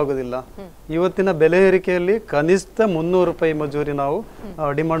ಮಜೂರಿ ಸಾಕಾಗೋದಿಲ್ಲ. ಇವತ್ತಿನ ಬೆಲೆ ಏರಿಕೆಯಲ್ಲಿ ಕನಿಷ್ಠ 300 ರೂಪಾಯಿ ಮಜೂರಿ ನಾವು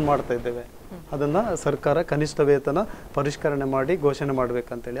ಡಿಮಾಂಡ್ ಮಾಡ್ತಾ ಇದ್ದೇವೆ. ಅದನ್ನ ಸರ್ಕಾರ ಕನಿಷ್ಠ ವೇತನ ಪರಿಷ್ಕರಣೆ ಮಾಡಿ ಘೋಷಣೆ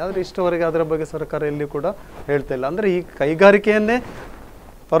ಮಾಡ್ಬೇಕಂತೇಳಿ. ಆದ್ರೆ ಇಷ್ಟವರೆಗೆ ಅದರ ಬಗ್ಗೆ ಸರ್ಕಾರ ಎಲ್ಲಿ ಕೂಡ ಹೇಳ್ತಾ ಇಲ್ಲ. ಅಂದ್ರೆ ಈ ಕೈಗಾರಿಕೆಯನ್ನೇ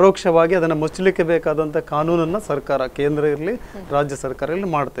ಪರೋಕ್ಷವಾಗಿ ಅದನ್ನು ಮುಚ್ಚಲಿಕ್ಕೆ ಬೇಕಾದಂಥ ಕಾನೂನನ್ನು ಸರ್ಕಾರ, ಕೇಂದ್ರ ಇರಲಿ ರಾಜ್ಯ ಸರ್ಕಾರ ಇರಲಿ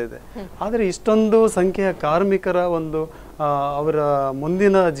ಮಾಡ್ತಾ ಇದೆ. ಆದರೆ ಇಷ್ಟೊಂದು ಸಂಖ್ಯೆಯ ಕಾರ್ಮಿಕರ ಒಂದು ಅವರ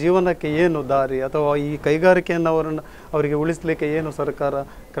ಮುಂದಿನ ಜೀವನಕ್ಕೆ ಏನು ದಾರಿ, ಅಥವಾ ಈ ಕೈಗಾರಿಕೆಯನ್ನು ಅವರಿಗೆ ಉಳಿಸಲಿಕ್ಕೆ ಏನು ಸರ್ಕಾರ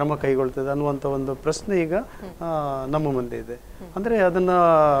ಕ್ರಮ ಕೈಗೊಳ್ತದೆ ಅನ್ನುವಂಥ ಒಂದು ಪ್ರಶ್ನೆ ಈಗ ನಮ್ಮ ಮುಂದೆ ಇದೆ. ಅಂದರೆ ಅದನ್ನು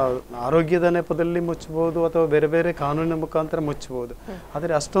ಆರೋಗ್ಯದ ನೆಪದಲ್ಲಿ ಮುಚ್ಚಬಹುದು, ಅಥವಾ ಬೇರೆ ಬೇರೆ ಕಾನೂನಿನ ಮುಖಾಂತರ ಮುಚ್ಚಬಹುದು.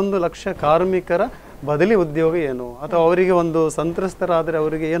 ಆದರೆ ಅಷ್ಟೊಂದು ಲಕ್ಷ ಕಾರ್ಮಿಕರ ಬದಲಿ ಉದ್ಯೋಗ ಏನು, ಅಥವಾ ಅವರಿಗೆ ಒಂದು ಸಂತ್ರಸ್ತರಾದರೆ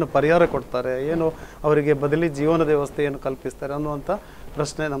ಅವರಿಗೆ ಏನು ಪರಿಹಾರ ಕೊಡ್ತಾರೆ, ಏನು ಅವರಿಗೆ ಬದಲಿ ಜೀವನದ ವ್ಯವಸ್ಥೆ ಏನು ಕಲ್ಪಿಸ್ತಾರೆ ಅನ್ನುವಂಥ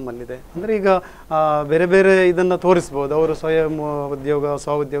ಪ್ರಶ್ನೆ ನಮ್ಮಲ್ಲಿದೆ. ಅಂದರೆ ಈಗ ಬೇರೆ ಬೇರೆ ಇದನ್ನು ತೋರಿಸ್ಬೋದು, ಅವರು ಸ್ವಯಂ ಉದ್ಯೋಗ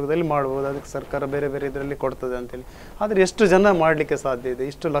ಸ್ವಉದ್ಯೋಗದಲ್ಲಿ ಮಾಡ್ಬೋದು, ಅದಕ್ಕೆ ಸರ್ಕಾರ ಬೇರೆ ಬೇರೆ ಇದರಲ್ಲಿ ಕೊಡ್ತದೆ ಅಂತೇಳಿ. ಆದರೆ ಎಷ್ಟು ಜನ ಮಾಡಲಿಕ್ಕೆ ಸಾಧ್ಯ ಇದೆ,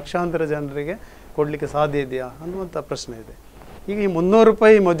 ಇಷ್ಟು ಲಕ್ಷಾಂತರ ಜನರಿಗೆ ಕೊಡಲಿಕ್ಕೆ ಸಾಧ್ಯ ಇದೆಯಾ ಅನ್ನುವಂಥ ಪ್ರಶ್ನೆ ಇದೆ. ಈಗ ಈ 300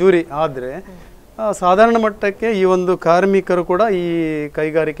 ರೂಪಾಯಿ ಮಜೂರಿ ಆದರೆ ಸಾಧಾರಣ ಮಟ್ಟಕ್ಕೆ ಈ ಒಂದು ಕಾರ್ಮಿಕರು ಕೂಡ ಈ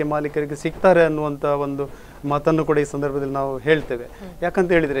ಕೈಗಾರಿಕೆ ಮಾಲೀಕರಿಗೆ ಸಿಗ್ತಾರೆ ಅನ್ನುವಂಥ ಒಂದು ಮಾತನ್ನು ಕೂಡ ಈ ಸಂದರ್ಭದಲ್ಲಿ ನಾವು ಹೇಳ್ತೇವೆ. ಯಾಕಂತ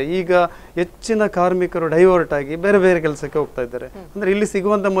ಹೇಳಿದರೆ ಈಗ ಹೆಚ್ಚಿನ ಕಾರ್ಮಿಕರು ಡೈವರ್ಟ್ ಆಗಿ ಬೇರೆ ಬೇರೆ ಕೆಲಸಕ್ಕೆ ಹೋಗ್ತಾ ಇದ್ದಾರೆ. ಅಂದರೆ ಇಲ್ಲಿ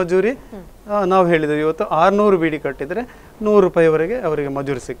ಸಿಗುವಂಥ ಮಜೂರಿ ನಾವು ಹೇಳಿದ್ದೇವೆ, ಇವತ್ತು 600 ಬೀಡಿ ಕಟ್ಟಿದರೆ 100 ರೂಪಾಯಿವರೆಗೆ ಅವರಿಗೆ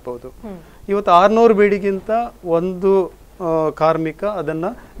ಮಜೂರಿ ಸಿಗ್ಬೋದು. ಇವತ್ತು 600 ಬೀಡಿಗಿಂತ ಒಂದು ಕಾರ್ಮಿಕ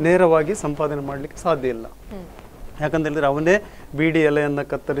ಅದನ್ನು ನೇರವಾಗಿ ಸಂಪಾದನೆ ಮಾಡಲಿಕ್ಕೆ ಸಾಧ್ಯ ಇಲ್ಲ. ಯಾಕಂತ ಹೇಳಿದ್ರೆ ಅವನೇ ಬೀಡಿ ಎಲೆಯನ್ನು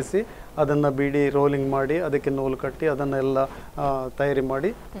ಕತ್ತರಿಸಿ ಅದನ್ನು ಬೀಡಿ ರೋಲಿಂಗ್ ಮಾಡಿ ಅದಕ್ಕೆ ನೂಲು ಕಟ್ಟಿ ಅದನ್ನೆಲ್ಲ ತಯಾರಿ ಮಾಡಿ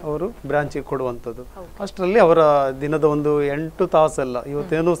ಅವರು ಬ್ರಾಂಚಿಗೆ ಕೊಡುವಂಥದ್ದು. ಅಷ್ಟರಲ್ಲಿ ಅವರ ದಿನದ ಒಂದು 8 ತಾಸೆಲ್ಲ,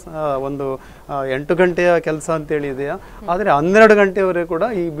 ಇವತ್ತೇನು ಒಂದು 8 ಗಂಟೆಯ ಕೆಲಸ ಅಂತೇಳಿ ಇದೆಯಾ, ಆದರೆ 12 ಗಂಟೆಯವರೆಗೆ ಕೂಡ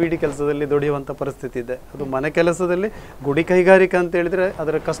ಈ ಬೀಡಿ ಕೆಲಸದಲ್ಲಿ ದುಡಿಯುವಂಥ ಪರಿಸ್ಥಿತಿ ಇದೆ. ಅದು ಮನೆ ಕೆಲಸದಲ್ಲಿ ಗುಡಿ ಕೈಗಾರಿಕೆ ಅಂತ ಹೇಳಿದರೆ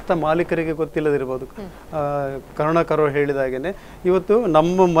ಅದರ ಕಷ್ಟ ಮಾಲೀಕರಿಗೆ ಗೊತ್ತಿಲ್ಲದಿರ್ಬೋದು. ಕರುಣಾಕರ್ ಹೇಳಿದಾಗೇನೆ ಇವತ್ತು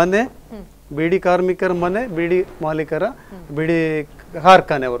ನಮ್ಮ ಮನೆ ಬೀಡಿ ಕಾರ್ಮಿಕರ ಮನೆ, ಬೀಡಿ ಮಾಲೀಕರ ಬೀಡಿ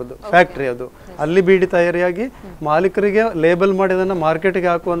ಕಾರ್ಖಾನೆ ಅವರದ್ದು ಫ್ಯಾಕ್ಟ್ರಿ, ಅದು ಅಲ್ಲಿ ಬೀಡಿ ತಯಾರಿಯಾಗಿ ಮಾಲೀಕರಿಗೆ ಲೇಬಲ್ ಮಾಡಿ ಅದನ್ನು ಮಾರ್ಕೆಟ್ಗೆ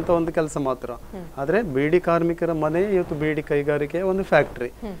ಹಾಕುವಂಥ ಒಂದು ಕೆಲಸ ಮಾತ್ರ. ಆದರೆ ಬೀಡಿ ಕಾರ್ಮಿಕರ ಮನೆ ಇವತ್ತು ಬೀಡಿ ಕೈಗಾರಿಕೆಯ ಒಂದು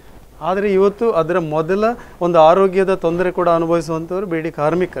ಫ್ಯಾಕ್ಟ್ರಿ. ಆದರೆ ಇವತ್ತು ಅದರ ಮೊದಲ ಒಂದು ಆರೋಗ್ಯದ ತೊಂದರೆ ಕೂಡ ಅನುಭವಿಸುವಂಥವ್ರು ಬೀಡಿ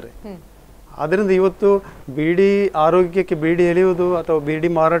ಕಾರ್ಮಿಕರೇ. ಆದ್ದರಿಂದ ಇವತ್ತು ಬೀಡಿ ಆರೋಗ್ಯಕ್ಕೆ ಬೀಡಿ ಎಳೆಯುವುದು ಅಥವಾ ಬೀಡಿ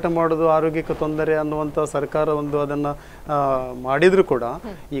ಮಾರಾಟ ಮಾಡೋದು ಆರೋಗ್ಯಕ್ಕೆ ತೊಂದರೆ ಅನ್ನುವಂಥ ಸರ್ಕಾರ ಒಂದು ಅದನ್ನು ಮಾಡಿದರೂ ಕೂಡ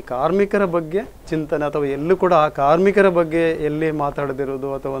ಈ ಕಾರ್ಮಿಕರ ಬಗ್ಗೆ ಚಿಂತನೆ ಅಥವಾ ಎಲ್ಲೂ ಕೂಡ ಆ ಕಾರ್ಮಿಕರ ಬಗ್ಗೆ ಎಲ್ಲಿ ಮಾತಾಡದಿರೋದು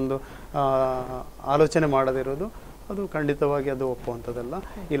ಅಥವಾ ಒಂದು ಆಲೋಚನೆ ಮಾಡದಿರೋದು ಅದು ಖಂಡಿತವಾಗಿ ಅದು ಒಪ್ಪುವಂಥದ್ದಲ್ಲ.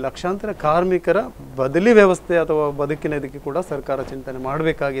 ಈ ಲಕ್ಷಾಂತರ ಕಾರ್ಮಿಕರ ಬದಲಿ ವ್ಯವಸ್ಥೆ ಅಥವಾ ಬದುಕಿನ ಇದಕ್ಕೆ ಕೂಡ ಸರ್ಕಾರ ಚಿಂತನೆ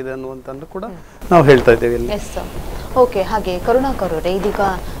ಮಾಡಬೇಕಾಗಿದೆ ಅನ್ನುವಂಥದ್ದು ಕೂಡ ನಾವು ಹೇಳ್ತಾ ಇದ್ದೇವೆ ಇಲ್ಲಿ. ಓಕೆ, ಹಾಗೆ ಕರುಣಾಕರ್ ಅವರೇ, ಇದೀಗ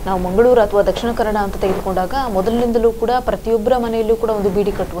ನಾವು ಮಂಗಳೂರು ಅಥವಾ ದಕ್ಷಿಣ ಕನ್ನಡ ಅಂತ ತೆಗೆದುಕೊಂಡಾಗ ಮೊದಲಿನಿಂದಲೂ ಕೂಡ ಪ್ರತಿಯೊಬ್ಬರ ಮನೆಯಲ್ಲೂ ಕೂಡ ಒಂದು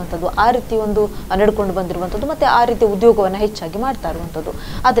ಬೀಡಿ ಕಟ್ಟುವಂಥದ್ದು, ಆ ರೀತಿ ಒಂದು ನಡ್ಕೊಂಡು ಬಂದಿರುವಂಥದ್ದು, ಮತ್ತೆ ಆ ರೀತಿ ಉದ್ಯೋಗವನ್ನು ಹೆಚ್ಚಾಗಿ ಮಾಡ್ತಾ ಇರುವಂಥದ್ದು.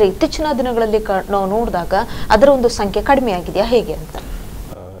 ಆದರೆ ಇತ್ತೀಚಿನ ದಿನಗಳಲ್ಲಿ ನಾವು ನೋಡಿದಾಗ ಅದರ ಒಂದು ಸಂಖ್ಯೆ ಕಡಿಮೆ ಆಗಿದೆಯಾ, ಹೇಗೆ ಅಂತ?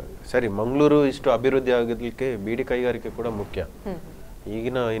 ಸರಿ, ಮಂಗಳೂರು ಇಷ್ಟು ಅಭಿವೃದ್ಧಿ ಆಗಲಿಕ್ಕೆ ಬೀಡಿ ಕೈಗಾರಿಕೆ ಕೂಡ ಮುಖ್ಯ.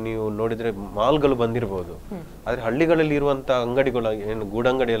 ಈಗಿನ ನೀವು ನೋಡಿದ್ರೆ ಮಾಲ್ಗಳು ಬಂದಿರಬಹುದು, ಆದ್ರೆ ಹಳ್ಳಿಗಳಲ್ಲಿ ಇರುವಂತ ಅಂಗಡಿಗಳು ಏನು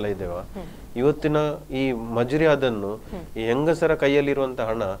ಗೂಡಂಗಡಿ ಎಲ್ಲ ಇದ್ದೇವ, ಇವತ್ತಿನ ಈ ಮಜೂರಿ ಅದನ್ನು ಈ ಹೆಂಗಸರ ಕೈಯಲ್ಲಿರುವಂತ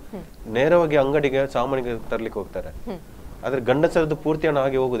ಹಣ ನೇರವಾಗಿ ಅಂಗಡಿಗೆ ಸಾಮಾನಿಗೆ ತರ್ಲಿಕ್ಕೆ ಹೋಗ್ತಾರೆ. ಆದ್ರೆ ಗಂಡಸರದ್ದು ಪೂರ್ತಿ ಹಣ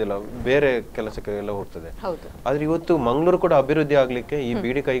ಹಾಗೆ ಹೋಗುದಿಲ್ಲ, ಬೇರೆ ಕೆಲಸಕ್ಕೆ ಎಲ್ಲ ಹೋಗ್ತದೆ. ಆದ್ರೆ ಇವತ್ತು ಮಂಗಳೂರು ಕೂಡ ಅಭಿವೃದ್ಧಿ ಆಗ್ಲಿಕ್ಕೆ ಈ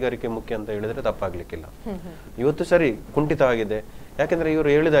ಬೀಡಿ ಕೈಗಾರಿಕೆ ಮುಖ್ಯ ಅಂತ ಹೇಳಿದ್ರೆ ತಪ್ಪಾಗ್ಲಿಕ್ಕಿಲ್ಲ. ಇವತ್ತು ಸರಿ ಕುಂಠಿತ ಆಗಿದೆ, ಯಾಕಂದ್ರೆ ಇವರು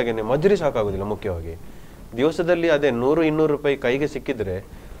ಹೇಳಿದಾಗೇನೆ ಮಜೂರಿ ಸಾಕಾಗುದಿಲ್ಲ. ಮುಖ್ಯವಾಗಿ ದಿವಸದಲ್ಲಿ ಅದೇ 100-200 ರೂಪಾಯಿ ಕೈಗೆ ಸಿಕ್ಕಿದ್ರೆ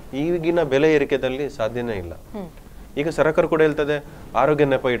ಈಗಿನ ಬೆಲೆ ಏರಿಕೆದಲ್ಲಿ ಸಾಧ್ಯನೇ ಇಲ್ಲ. ಈಗ ಸರ್ಕಾರ ಕೂಡ ಹೇಳ್ತದೆ ಆರೋಗ್ಯ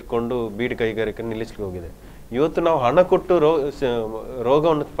ನೆಪ ಇಟ್ಕೊಂಡು ಬೀಡಿ ಕೈಗಾರಿಕೆ ನಿಲ್ಲಿಸ್ಲಿಕ್ಕೆ ಹೋಗಿದೆ. ಇವತ್ತು ನಾವು ಹಣ ಕೊಟ್ಟು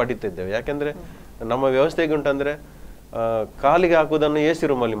ರೋಗವನ್ನು ಪಡಿತಿದ್ದೇವೆ. ಯಾಕೆಂದ್ರೆ ನಮ್ಮ ವ್ಯವಸ್ಥೆ ಹೇಗೆ ಉಂಟಂದ್ರೆ ಕಾಲಿಗೆ ಹಾಕುವುದನ್ನು AC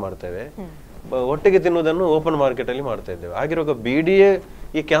ರೂಮಲ್ಲಿ ಮಾಡ್ತೇವೆ, ಒಟ್ಟಿಗೆ ತಿನ್ನುವುದನ್ನು ಓಪನ್ ಮಾರ್ಕೆಟ್ ಅಲ್ಲಿ ಮಾಡ್ತಾ ಇದ್ದೇವೆ. ಆಗಿರುವಾಗ ಬೀಡಿಯೇ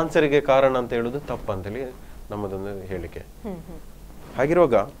ಈ ಕ್ಯಾನ್ಸರ್ಗೆ ಕಾರಣ ಅಂತ ಹೇಳುದು ತಪ್ಪಂತೇಳಿ ನಮ್ಮದೊಂದು ಹೇಳಿಕೆ.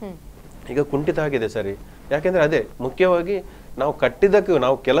 ಹಾಗಿರುವಾಗ ಈಗ ಕುಂಠಿತ ಆಗಿದೆ ಸರಿ, ಯಾಕೆಂದ್ರೆ ಅದೇ ಮುಖ್ಯವಾಗಿ ನಾವು ಕಟ್ಟಿದ್ದಕ್ಕೂ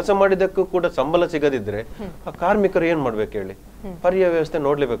ನಾವು ಕೆಲಸ ಮಾಡಿದ್ದಕ್ಕೂ ಕೂಡ ಸಂಬಳ ಸಿಗದಿದ್ರೆ ಆ ಕಾರ್ಮಿಕರು ಏನ್ ಮಾಡ್ಬೇಕು ಹೇಳಿ, ಪರ್ಯಾಯ ವ್ಯವಸ್ಥೆ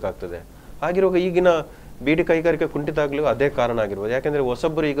ನೋಡ್ಲೇಬೇಕಾಗ್ತದೆ. ಹಾಗಿರುವಾಗ ಈಗಿನ ಬೀಡಿ ಕೈಗಾರಿಕೆ ಕುಂಠಿತ ಆಗ್ಲಿಗೂ ಅದೇ ಕಾರಣ ಆಗಿರ್ಬೋದು. ಯಾಕೆಂದ್ರೆ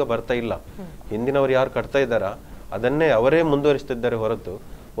ಹೊಸೊಬ್ಬರು ಈಗ ಬರ್ತಾ ಇಲ್ಲ, ಹಿಂದಿನವರು ಯಾರು ಕಟ್ತಾ ಇದ್ದಾರ ಅದನ್ನೇ ಅವರೇ ಮುಂದುವರಿಸ್ತಿದ್ದಾರೆ ಹೊರತು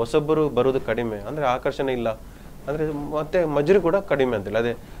ಹೊಸೊಬ್ಬರು ಬರುವುದು ಕಡಿಮೆ. ಅಂದ್ರೆ ಆಕರ್ಷಣೆ ಇಲ್ಲ, ಅಂದ್ರೆ ಮತ್ತೆ ಮಜೂರಿ ಕೂಡ ಕಡಿಮೆ ಅಂತಿಲ್ಲ.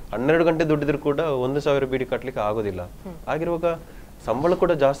 ಅದೇ 12 ಗಂಟೆ ದುಡ್ಡಿದ್ರು ಕೂಡ 1000 ಬೀಡಿ ಕಟ್ಲಿಕ್ಕೆ ಆಗೋದಿಲ್ಲ. ಆಗಿರುವಾಗ ಸಂಬಳ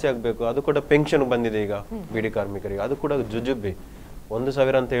ಕೂಡ ಜಾಸ್ತಿ ಆಗ್ಬೇಕು, ಅದು ಕೂಡ ಪೆನ್ಷನ್ ಬಂದಿದೆ ಈಗ ಬೀಡಿ ಕಾರ್ಮಿಕರಿಗೆ, ಅದು ಕೂಡ ಜುಜುಬಿ.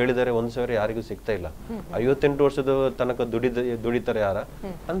 1,000 ಅಂತ ಹೇಳಿದರೆ 1,000 ಯಾರಿಗೂ ಸಿಗ್ತಾ ಇಲ್ಲ. 58 ವರ್ಷದ ತನಕ ದುಡಿತಾರೆ ಯಾರ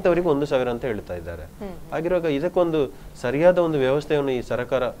ಅಂತವರಿಗೆ 1,000 ಅಂತ ಹೇಳ್ತಾ ಇದ್ದಾರೆ. ಹಾಗಿರುವಾಗ ಇದಕ್ಕೊಂದು ಸರಿಯಾದ ಒಂದು ವ್ಯವಸ್ಥೆಯನ್ನು ಈ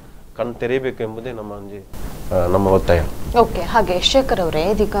ಸರ್ಕಾರ ತೆರೆಯಬೇಕೆಂಬುದೇ ನಮ್ಮ ಒತ್ತಾಯ. ಓಕೆ, ಹಾಗೆ ಶೇಖರ್ ಅವರೇ,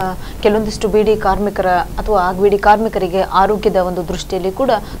 ಇದೀಗ ಕೆಲವೊಂದಿಷ್ಟು ಬಿಡಿ ಕಾರ್ಮಿಕರ ಅಥವಾ ಬಿಡಿ ಕಾರ್ಮಿಕರಿಗೆ ಆರೋಗ್ಯದ ಒಂದು ದೃಷ್ಟಿಯಲ್ಲಿ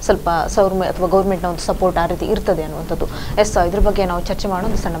ಕೂಡ ಸ್ವಲ್ಪ ಅಥವಾ ಗೌರ್ಮೆಂಟ್ನ ಒಂದು ಸಪೋರ್ಟ್ ಆ ರೀತಿ ಇರ್ತದೆ ಅನ್ನುವಂಥದ್ದು. ಇದ್ರ ಬಗ್ಗೆ ನಾವು ಚರ್ಚೆ ಮಾಡೋ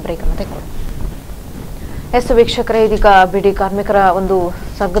ಒಂದು ಸಣ್ಣ ಬ್ರೇಕ್ ಅನ್ನು ತೆಗೆದುಕೊಳ್ಳಿ. ವೀಕ್ಷಕರೇ, ಇದೀಗ ಬಿಡಿ ಕಾರ್ಮಿಕರ ಒಂದು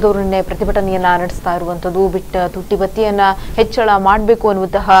ಸಂಘದವರು ನಿನ್ನೆ ಪ್ರತಿಭಟನೆಯನ್ನ ನಡೆಸ್ತಾ ಇರುವಂತದ್ದು ತುಟ್ಟಿ ಭತ್ಯೆಯನ್ನ ಹೆಚ್ಚಳ ಮಾಡಬೇಕು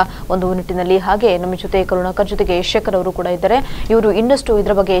ಅನ್ನುವಂತಹ ಒಂದು ನಿಟ್ಟಿನಲ್ಲಿ. ಹಾಗೆ ನಮ್ಮ ಜೊತೆ ಕರುಣಾಕರ್ ಜೊತೆಗೆ ಶೇಖರ್ ಅವರು ಕೂಡ ಇದ್ದಾರೆ. ಇವರು ಇನ್ನಷ್ಟು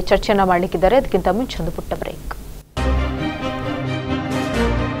ಇದರ ಬಗ್ಗೆ ಚರ್ಚೆಯನ್ನ ಮಾಡಲಿಕ್ಕಿದ್ದಾರೆ. ಅದಕ್ಕಿಂತ ಮುಂಚೆ ಒಂದು ಪುಟ್ಟ ಬ್ರೇಕ್.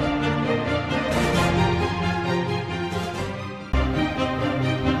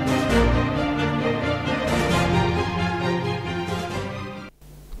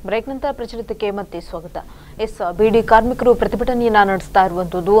 ಬ್ರೇಕ್ ನಂತರ ಪ್ರಚಲಿತಕ್ಕೆ ಮತ್ತೆ ಸ್ವಾಗತ. ಬಿಡಿ ಕಾರ್ಮಿಕರು ಪ್ರತಿಭಟನೆಯನ್ನ ನಡೆಸ್ತಾ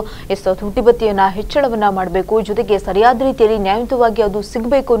ಇರುವಂತದ್ದು ತುಟ್ಟಿ ಭತ್ಯೆಯನ್ನ ಹೆಚ್ಚಳವನ್ನ ಮಾಡಬೇಕು, ಜೊತೆಗೆ ಸರಿಯಾದ ರೀತಿಯಲ್ಲಿ ನ್ಯಾಯಯುತವಾಗಿ ಅದು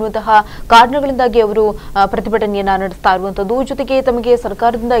ಸಿಗಬೇಕು ಅನ್ನುವಂತಹ ಕಾರಣಗಳಿಂದಾಗಿ ಅವರು ಪ್ರತಿಭಟನೆಯನ್ನ ನಡೆಸ್ತಾ ಇರುವಂತದ್ದು. ಜೊತೆಗೆ ತಮಗೆ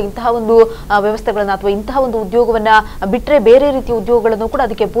ಸರ್ಕಾರದಿಂದ ಇಂತಹ ಒಂದು ವ್ಯವಸ್ಥೆಗಳನ್ನ ಅಥವಾ ಇಂತಹ ಒಂದು ಉದ್ಯೋಗವನ್ನ ಬಿಟ್ಟರೆ ಬೇರೆ ರೀತಿಯ ಉದ್ಯೋಗಗಳನ್ನು ಕೂಡ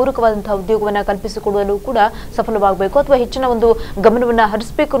ಅದಕ್ಕೆ ಪೂರಕವಾದಂತಹ ಉದ್ಯೋಗವನ್ನ ಕಲ್ಪಿಸಿಕೊಡಲು ಕೂಡ ಸಫಲವಾಗಬೇಕು ಅಥವಾ ಹೆಚ್ಚಿನ ಒಂದು ಗಮನವನ್ನ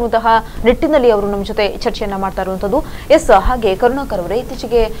ಹರಿಸಬೇಕು ಅನ್ನುವಂತಹ ನಿಟ್ಟಿನಲ್ಲಿ ಅವರು ನಮ್ಮ ಜೊತೆ ಚರ್ಚೆಯನ್ನ ಮಾಡ್ತಾ ಇರುವಂತದ್ದು. ಹಾಗೆ ಕರುಣಾಕರ್ ಅವರೇ,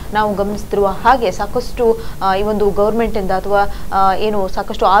 ಇತ್ತೀಚೆಗೆ ನಾವು ಗಮನಿಸುತ್ತಿರುವ ಹಾಗೆ ಸಾಕಷ್ಟು ಈ ಒಂದು ಗವರ್ಮೆಂಟ್ ಇಂದ ಅಥವಾ ಏನು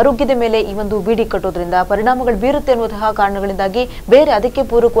ಸಾಕಷ್ಟು ಆರೋಗ್ಯದ ಮೇಲೆ ಈ ಒಂದು ಬಿಡಿ ಕಟ್ಟೋದ್ರಿಂದ ಪರಿಣಾಮಗಳು ಬೀರುತ್ತೆ ಅನ್ನುವಂತಹ ಕಾರಣಗಳಿಂದಾಗಿ ಬೇರೆ ಅದಕ್ಕೆ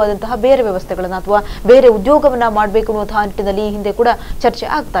ಪೂರಕವಾದಂತಹ ಬೇರೆ ವ್ಯವಸ್ಥೆಗಳನ್ನ ಅಥವಾ ಬೇರೆ ಉದ್ಯೋಗವನ್ನ ಮಾಡಬೇಕು ಅನ್ನುವಂತಹ ನಿಟ್ಟಿನಲ್ಲಿ ಹಿಂದೆ ಕೂಡ ಚರ್ಚೆ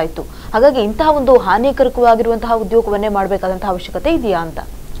ಆಗ್ತಾ ಇತ್ತು. ಹಾಗಾಗಿ ಇಂತಹ ಒಂದು ಹಾನಿಕರಕವಾಗಿರುವಂತಹ ಉದ್ಯೋಗವನ್ನೇ ಮಾಡಬೇಕಾದಂತಹ ಅವಶ್ಯಕತೆ ಇದೆಯಾ ಅಂತ?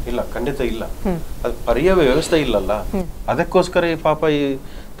 ಇಲ್ಲ, ಖಂಡಿತ ಇಲ್ಲ. ಅದು ಪರ್ಯಾಯ ವ್ಯವಸ್ಥೆ ಇಲ್ಲಲ್ಲ. ಅದಕ್ಕೋಸ್ಕರ ಈ ಪಾಪ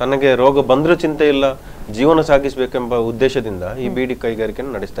ತನಗೆ ರೋಗ ಬಂದ್ರೂ ಚಿಂತೆ ಇಲ್ಲ, ಜೀವನ ಸಾಗಿಸಬೇಕೆಂಬ ಉದ್ದೇಶದಿಂದ ಈ ಬೀಡಿ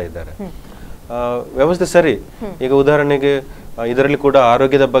ಕೈಗಾರಿಕೆಯನ್ನು ನಡೆಸ್ತಾ ಇದ್ದಾರೆ. ವ್ಯವಸ್ಥೆ ಸರಿ. ಈಗ ಉದಾಹರಣೆಗೆ ಇದರಲ್ಲಿ ಕೂಡ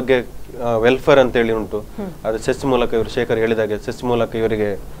ಆರೋಗ್ಯದ ಬಗ್ಗೆ ವೆಲ್ಫೇರ್ ಅಂತ ಹೇಳಿ ಉಂಟು. ಅದು ಸೆಸ್ ಮೂಲಕ ಇವರು ಶೇಖರ್ ಹೇಳಿದಾಗೆ ಸೆಸ್ ಮೂಲಕ ಇವರಿಗೆ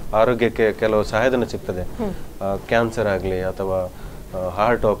ಆರೋಗ್ಯಕ್ಕೆ ಕೆಲವು ಸಹಾಯಧನ ಸಿಗ್ತದೆ. ಕ್ಯಾನ್ಸರ್ ಆಗಲಿ ಅಥವಾ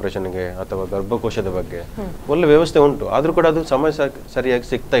ಹಾರ್ಟ್ ಆಪರೇಷನ್ಗೆ ಅಥವಾ ಗರ್ಭಕೋಶದ ಬಗ್ಗೆ ಒಳ್ಳೆ ವ್ಯವಸ್ಥೆ ಉಂಟು. ಆದ್ರೂ ಕೂಡ ಅದು ಸಮಯ ಸರಿಯಾಗಿ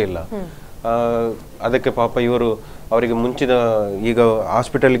ಸಿಗ್ತಾ ಇಲ್ಲ. ಅದಕ್ಕೆ ಪಾಪ ಇವರು ಅವರಿಗೆ ಮುಂಚಿನ ಈಗ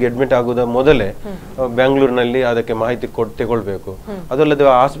ಹಾಸ್ಪಿಟಲ್ಗೆ ಅಡ್ಮಿಟ್ ಆಗುವುದ ಮೊದಲೇ ಬೆಂಗಳೂರಿನಲ್ಲಿ ಅದಕ್ಕೆ ಮಾಹಿತಿ ತಗೊಳ್ಬೇಕು. ಅದಲ್ಲದೆ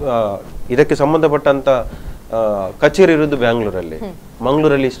ಇದಕ್ಕೆ ಸಂಬಂಧಪಟ್ಟಂತ ಕಚೇರಿ ಇರುವುದು ಬೆಂಗಳೂರಲ್ಲಿ,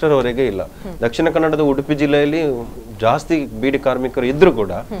 ಮಂಗಳೂರಲ್ಲಿ ಇಷ್ಟರವರೆಗೆ ಇಲ್ಲ. ದಕ್ಷಿಣ ಕನ್ನಡದ ಉಡುಪಿ ಜಿಲ್ಲೆಯಲ್ಲಿ ಜಾಸ್ತಿ ಬೀಡಿ ಕಾರ್ಮಿಕರು ಇದ್ರೂ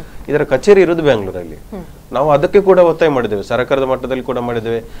ಕೂಡ ಇದರ ಕಚೇರಿ ಇರುವುದು ಬೆಂಗಳೂರಲ್ಲಿ. ನಾವು ಅದಕ್ಕೆ ಕೂಡ ಒತ್ತಾಯ ಮಾಡಿದ್ದೇವೆ, ಸರ್ಕಾರದ ಮಟ್ಟದಲ್ಲಿ ಕೂಡ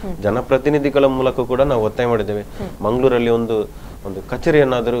ಮಾಡಿದ್ದೇವೆ, ಜನಪ್ರತಿನಿಧಿಗಳ ಮೂಲಕ ಕೂಡ ನಾವು ಒತ್ತಾಯ ಮಾಡಿದ್ದೇವೆ. ಮಂಗಳೂರಲ್ಲಿ ಒಂದು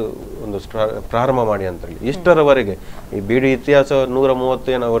ಕಚೇರಿಯನ್ನಾದರೂ ಒಂದು ಪ್ರಾರಂಭ ಮಾಡಿ ಅಂತ ಹೇಳಿ. ಇಷ್ಟರವರೆಗೆ ಈ ಬೀಡಿ ಇತಿಹಾಸ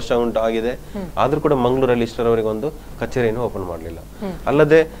 130 ವರ್ಷ ಆಗಿದೆ, ಆದ್ರೂ ಕೂಡ ಮಂಗಳೂರಲ್ಲಿ ಇಷ್ಟರವರೆಗೆ ಒಂದು ಕಚೇರಿಯನ್ನು ಓಪನ್ ಮಾಡಲಿಲ್ಲ.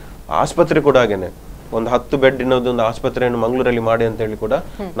 ಅಲ್ಲದೆ ಆಸ್ಪತ್ರೆ ಕೂಡ ಹಾಗೇನೆ, ಒಂದು 10 ಬೆಡ್ ಇನ್ನೊಂದು ಆಸ್ಪತ್ರೆಯನ್ನು ಮಂಗಳೂರಲ್ಲಿ ಮಾಡಿ ಅಂತ ಹೇಳಿ ಕೂಡ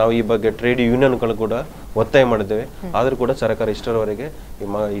ನಾವು ಈ ಬಗ್ಗೆ ಟ್ರೇಡ್ ಯೂನಿಯನ್ಗಳು ಕೂಡ ಒತ್ತಾಯ ಮಾಡಿದ್ದೇವೆ. ಆದ್ರೂ ಕೂಡ ಸರ್ಕಾರ ಇಷ್ಟರವರೆಗೆ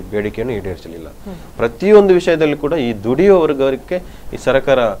ಈ ಬೇಡಿಕೆಯನ್ನು ಈಡೇರಿಸಲಿಲ್ಲ. ಪ್ರತಿಯೊಂದು ವಿಷಯದಲ್ಲಿ ಕೂಡ ಈ ದುಡಿಯುವ ವರ್ಗಕ್ಕೆ ಈ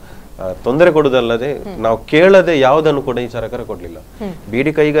ಸರ್ಕಾರ ತೊಂದರೆ ಕೊಡುವುದಲ್ಲದೆ ನಾವು ಕೇಳದೆ ಯಾವುದನ್ನು ಕೂಡ ಈ ಸರ್ಕಾರ ಕೊಡ್ಲಿಲ್ಲ.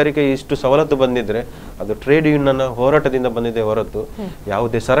 ಬೀಡಿ ಕೈಗಾರಿಕೆ ಇಷ್ಟು ಸವಲತ್ತು ಬಂದಿದ್ರೆ ಅದು ಟ್ರೇಡ್ ಯೂನಿಯನ್ ಹೋರಾಟದಿಂದ ಬಂದಿದೆ ಹೊರತು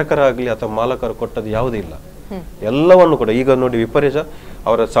ಯಾವುದೇ ಸರ್ಕಾರ ಆಗ್ಲಿ ಅಥವಾ ಮಾಲಕರು ಕೊಟ್ಟದ್ದು ಯಾವುದೂ ಇಲ್ಲ. ಎಲ್ಲವನ್ನು ಕೂಡ ಈಗ ನೋಡಿ ವಿಪರ್ಯಾಸ,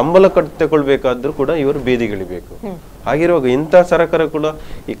 ಅವರ ಸಂಬಳ ತಗೊಳ್ಬೇಕಾದ್ರೂ ಕೂಡ ಇವರು ಬೀದಿಗಿಳಿಬೇಕು. ಹಾಗಿರುವಾಗ ಇಂಥ ಸರ್ಕಾರ ಕೂಡ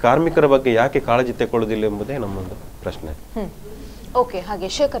ಈ ಕಾರ್ಮಿಕರ ಬಗ್ಗೆ ಯಾಕೆ ಕಾಳಜಿ ತಗೊಳ್ಳೋದಿಲ್ಲ ಎಂಬುದೇ ನಮ್ಮೊಂದು ಪ್ರಶ್ನೆ. ಓಕೆ, ಹಾಗೆ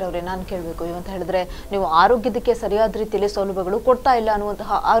ಶೇಖರ್ ಅವರೇ, ನಾನು ಕೇಳಬೇಕು ಅಂತ ಹೇಳಿದ್ರೆ, ನೀವು ಆರೋಗ್ಯದಕ್ಕೆ ಸರಿಯಾದ ರೀತಿಯಲ್ಲಿ ಸೌಲಭ್ಯಗಳು ಕೊಡ್ತಾ ಇಲ್ಲ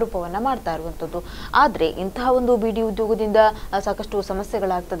ಅನ್ನುವಂತಹ ಆರೋಪವನ್ನ ಮಾಡ್ತಾ ಇರುವಂತದ್ದು. ಆದ್ರೆ ಇಂತಹ ಒಂದು ಬಿಡಿ ಉದ್ಯೋಗದಿಂದ ಸಾಕಷ್ಟು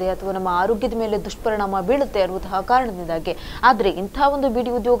ಸಮಸ್ಯೆಗಳಾಗ್ತದೆ ಅಥವಾ ನಮ್ಮ ಆರೋಗ್ಯದ ಮೇಲೆ ದುಷ್ಪರಿಣಾಮ ಬೀಳುತ್ತೆ ಅನ್ನುವಂತಹ ಕಾರಣದಿಂದಾಗಿ. ಆದ್ರೆ ಇಂತಹ ಒಂದು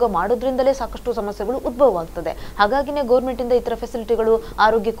ಬಿಡಿ ಉದ್ಯೋಗ ಮಾಡೋದ್ರಿಂದಲೇ ಸಾಕಷ್ಟು ಸಮಸ್ಯೆಗಳು ಉದ್ಭವವಾಗ್ತದೆ. ಹಾಗಾಗಿನೇ ಗೌರ್ಮೆಂಟ್ ಇಂದ ಇತರ ಫೆಸಿಲಿಟಿಗಳು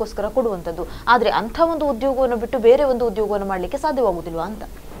ಆರೋಗ್ಯಕ್ಕೋಸ್ಕರ ಕೊಡುವಂತದ್ದು. ಆದ್ರೆ ಅಂಥ ಒಂದು ಉದ್ಯೋಗವನ್ನು ಬಿಟ್ಟು ಬೇರೆ ಒಂದು ಉದ್ಯೋಗವನ್ನು ಮಾಡ್ಲಿಕ್ಕೆ ಸಾಧ್ಯವಾಗುದಿಲ್ವಾ ಅಂತ?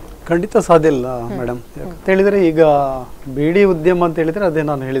 ಖಂಡಿತ ಸಾಧ್ಯ ಇಲ್ಲ ಮೇಡಮ್. ಯಾಕಂತ ಹೇಳಿದ್ರೆ ಈಗ ಬೀಡಿ ಉದ್ಯಮ ಅಂತ ಹೇಳಿದ್ರೆ ಅದೇ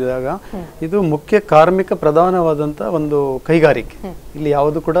ನಾನು ಹೇಳಿದಾಗ ಇದು ಮುಖ್ಯ ಕಾರ್ಮಿಕ ಪ್ರಧಾನವಾದಂತ ಒಂದು ಕೈಗಾರಿಕೆ. ಇಲ್ಲಿ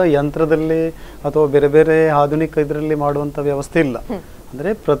ಯಾವುದು ಕೂಡ ಯಂತ್ರದಲ್ಲಿ ಅಥವಾ ಬೇರೆ ಬೇರೆ ಆಧುನಿಕ ಇದರಲ್ಲಿ ಮಾಡುವಂತ ವ್ಯವಸ್ಥೆ ಇಲ್ಲ.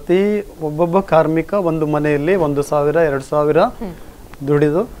 ಅಂದ್ರೆ ಪ್ರತಿ ಒಬ್ಬೊಬ್ಬ ಕಾರ್ಮಿಕ ಒಂದು ಮನೆಯಲ್ಲಿ 1,000 2,000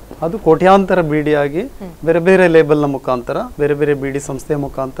 ದುಡಿದು ಅದು ಕೋಟ್ಯಾಂತರ ಬೀಡಿಯಾಗಿ ಬೇರೆ ಬೇರೆ ಲೇಬಲ್ನ ಮುಖಾಂತರ ಬೇರೆ ಬೇರೆ ಬೀಡಿ ಸಂಸ್ಥೆಯ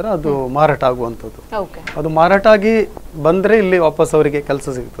ಮುಖಾಂತರ ಅದು ಮಾರಾಟ ಆಗುವಂಥದ್ದು. ಅದು ಮಾರಾಟ ಆಗಿ ಬಂದ್ರೆ ಇಲ್ಲಿ ವಾಪಸ್ ಅವರಿಗೆ ಕೆಲಸ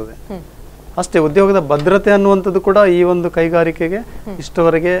ಸಿಗ್ತದೆ ಅಷ್ಟೇ. ಉದ್ಯೋಗದ ಭದ್ರತೆ ಅನ್ನುವಂಥದ್ದು ಕೂಡ ಈ ಒಂದು ಕೈಗಾರಿಕೆಗೆ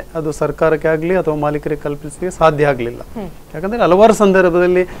ಇಷ್ಟವರೆಗೆ ಅದು ಸರ್ಕಾರಕ್ಕೆ ಆಗಲಿ ಅಥವಾ ಮಾಲೀಕರಿಗೆ ಕಲ್ಪಿಸಲಿಕ್ಕೆ ಸಾಧ್ಯ ಆಗಲಿಲ್ಲ. ಯಾಕಂದ್ರೆ ಹಲವಾರು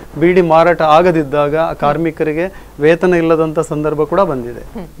ಸಂದರ್ಭದಲ್ಲಿ ಬೀಡಿ ಮಾರಾಟ ಆಗದಿದ್ದಾಗ ಕಾರ್ಮಿಕರಿಗೆ ವೇತನ ಇಲ್ಲದಂತ ಸಂದರ್ಭ ಕೂಡ ಬಂದಿದೆ.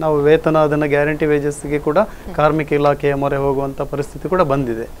 ನಾವು ವೇತನ ಅದನ್ನ ಗ್ಯಾರಂಟಿ ವೇಜಸ್ಗೆ ಕೂಡ ಕಾರ್ಮಿಕ ಇಲಾಖೆಯ ಮೊರೆ ಹೋಗುವಂತ ಪರಿಸ್ಥಿತಿ ಕೂಡ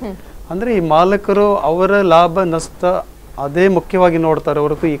ಬಂದಿದೆ. ಅಂದ್ರೆ ಈ ಮಾಲಕರು ಅವರ ಲಾಭ ನಷ್ಟ ಅದೇ ಮುಖ್ಯವಾಗಿ ನೋಡ್ತಾರೆ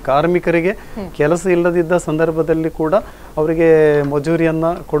ಹೊರತು ಈ ಕಾರ್ಮಿಕರಿಗೆ ಕೆಲಸ ಇಲ್ಲದಿದ್ದ ಸಂದರ್ಭದಲ್ಲಿ ಕೂಡ ಅವರಿಗೆ ಮಜೂರಿಯನ್ನ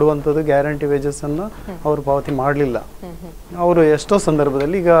ಕೊಡುವಂಥದ್ದು, ಗ್ಯಾರಂಟಿ ವೇಜಸ್ ಅನ್ನ ಅವರು ಪಾವತಿ ಮಾಡಲಿಲ್ಲ. ಅವರು ಎಷ್ಟೋ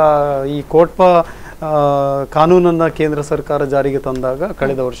ಸಂದರ್ಭದಲ್ಲಿ ಈಗ ಈ ಕೋಟ್ಪಾ ಕಾನೂನನ್ನ ಕೇಂದ್ರ ಸರ್ಕಾರ ಜಾರಿಗೆ ತಂದಾಗ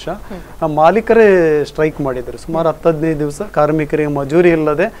ಕಳೆದ ವರ್ಷ ಮಾಲೀಕರೇ ಸ್ಟ್ರೈಕ್ ಮಾಡಿದರು. ಸುಮಾರು 10-15 ದಿವಸ ಕಾರ್ಮಿಕರಿಗೆ ಮಜೂರಿ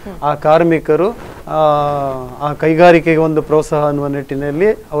ಇಲ್ಲದೆ ಆ ಕಾರ್ಮಿಕರು ಆ ಕೈಗಾರಿಕೆಗೆ ಒಂದು ಪ್ರೋತ್ಸಾಹ ಅನ್ನುವ ನಿಟ್ಟಿನಲ್ಲಿ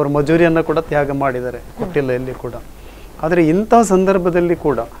ಅವರ ಮಜೂರಿಯನ್ನು ಕೂಡ ತ್ಯಾಗ ಮಾಡಿದ್ದಾರೆ, ಕೊಟ್ಟಿಲ್ಲ ಎಲ್ಲಿ ಕೂಡ. ಆದರೆ ಇಂತಹ ಸಂದರ್ಭದಲ್ಲಿ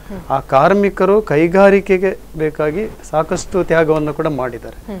ಕೂಡ ಆ ಕಾರ್ಮಿಕರು ಕೈಗಾರಿಕೆಗೆ ಬೇಕಾಗಿ ಸಾಕಷ್ಟು ತ್ಯಾಗವನ್ನು ಕೂಡ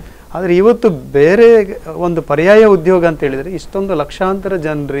ಮಾಡಿದ್ದಾರೆ. ಆದರೆ ಇವತ್ತು ಬೇರೆ ಒಂದು ಪರ್ಯಾಯ ಉದ್ಯೋಗ ಅಂತ ಹೇಳಿದರೆ ಇಷ್ಟೊಂದು ಲಕ್ಷಾಂತರ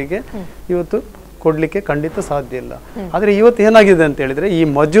ಜನರಿಗೆ ಇವತ್ತು ಕೊಡ್ಲಿಕ್ಕೆ ಖಂಡಿತ ಸಾಧ್ಯ ಇಲ್ಲ. ಆದ್ರೆ ಇವತ್ತು ಏನಾಗಿದೆ ಅಂತ ಹೇಳಿದ್ರೆ ಈ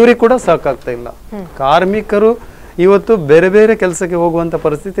ಮಜೂರಿ ಕೂಡ ಸಾಕಾಗ್ತಾ ಇಲ್ಲ. ಕಾರ್ಮಿಕರು ಇವತ್ತು ಬೇರೆ ಬೇರೆ ಕೆಲಸಕ್ಕೆ ಹೋಗುವಂತ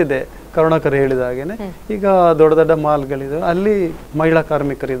ಪರಿಸ್ಥಿತಿ ಇದೆ. ಕರುಣಾಕರ್ ಹೇಳಿದ ಹಾಗೇನೆ ಈಗ ದೊಡ್ಡ ದೊಡ್ಡ ಮಾಲ್ಗಳಿದೆ, ಅಲ್ಲಿ ಮಹಿಳಾ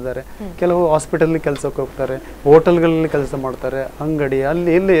ಕಾರ್ಮಿಕರಿದ್ದಾರೆ. ಕೆಲವು ಹಾಸ್ಪಿಟಲ್ ಕೆಲಸಕ್ಕೆ ಹೋಗ್ತಾರೆ, ಹೋಟೆಲ್ಗಳಲ್ಲಿ ಕೆಲಸ ಮಾಡ್ತಾರೆ, ಅಂಗಡಿ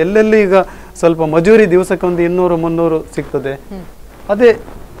ಅಲ್ಲಿ ಇಲ್ಲಿ ಎಲ್ಲೆಲ್ಲಿ ಈಗ ಸ್ವಲ್ಪ ಮಜೂರಿ ದಿವಸಕ್ಕೆ ಒಂದು 200-300 ಸಿಗ್ತದೆ, ಅದೇ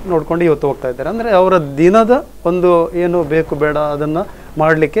ನೋಡ್ಕೊಂಡು ಇವತ್ತು ಹೋಗ್ತಾ ಇದ್ದಾರೆ. ಅಂದ್ರೆ ಅವರ ದಿನದ ಒಂದು ಏನು ಬೇಕು ಬೇಡ ಅದನ್ನ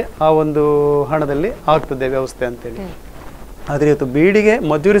ಮಾಡಲಿಕ್ಕೆ ಆ ಒಂದು ಹಣದಲ್ಲಿ ಆಗ್ತದೆ ವ್ಯವಸ್ಥೆ ಅಂತೇಳಿ. ಆದರೆ ಇವತ್ತು ಬೀಡಿಗೆ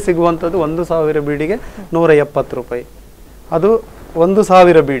ಮಜೂರಿ ಸಿಗುವಂಥದ್ದು 1,000 ಬೀಡಿಗೆ 170 ರೂಪಾಯಿ. ಅದು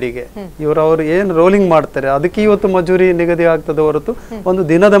 1,000 ಬೀಡಿಗೆ ಅವರು ಏನು ರೋಲಿಂಗ್ ಮಾಡ್ತಾರೆ ಅದಕ್ಕೆ ಇವತ್ತು ಮಜೂರಿ ನಿಗದಿ ಆಗ್ತದೆ ಹೊರತು ಒಂದು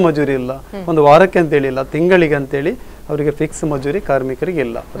ದಿನದ ಮಜೂರಿ ಇಲ್ಲ, ಒಂದು ವಾರಕ್ಕೆ ಅಂತೇಳಿ ಇಲ್ಲ, ತಿಂಗಳಿಗೆ ಅಂತೇಳಿ ಅವರಿಗೆ ಫಿಕ್ಸ್ ಮಜೂರಿ ಕಾರ್ಮಿಕರಿಗೆ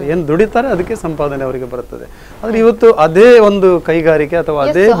ಇಲ್ಲ. ಅವ್ರು ಏನು ದುಡಿತಾರೆ ಅದಕ್ಕೆ ಸಂಪಾದನೆ ಅವರಿಗೆ ಬರುತ್ತದೆ. ಆದ್ರೆ ಇವತ್ತು ಅದೇ ಒಂದು ಕೈಗಾರಿಕೆ ಅಥವಾ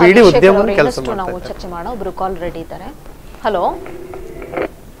ಅದೇ ಬೀಡಿ ಉದ್ಯಮ ಕೆಲಸ ನಾವು ಚರ್ಚೆ ಮಾಡೋಣ. ಒಬ್ರು ಕಾಲ್ ರೆಡಿ ಇದ್ದಾರೆ. Hello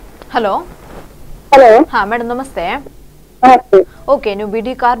hello hello. ಹಾ ಮೇಡಮ್ ನಮಸ್ತೆ. ಓಕೆ, ನೀವು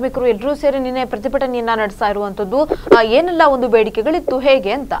ಬಿಡಿ ಕಾರ್ಮಿಕರು ಎಲ್ಲರೂ ಸೇರಿ ನಿನ್ನೆ ಪ್ರತಿಭಟನೆಯನ್ನ ನಡೆಸ್ತಾ ಇರುವಂತದ್ದು, ಏನೆಲ್ಲ ಒಂದು ಬೇಡಿಕೆಗಳಿತ್ತು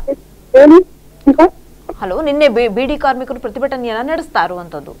ಹೇಗೆ ಅಂತ? ಹಲೋ, ನಿನ್ನೆ ಬಿಡಿ ಕಾರ್ಮಿಕರು ಪ್ರತಿಭಟನೆಯನ್ನ ನಡೆಸ್ತಾ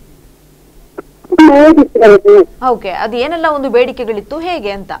ಇರುವಂತದ್ದು, ಓಕೆ, ಅದು ಏನೆಲ್ಲ ಒಂದು ಬೇಡಿಕೆಗಳಿತ್ತು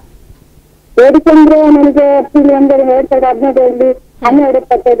ಹೇಗೆ ಅಂತ? ಬೇಡಿಕೆ ಅಂದ್ರೆ ನನಗೆ ಏಪ್ರಿಲ್ 2015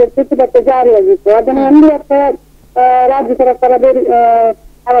 12-25 ತಿದ್ದುಪಡಿ ಜಾರಿಯಾಗಿತ್ತು. ಅದನ್ನು 1 ವರ್ಷ ರಾಜ್ಯ ಸರ್ಕಾರ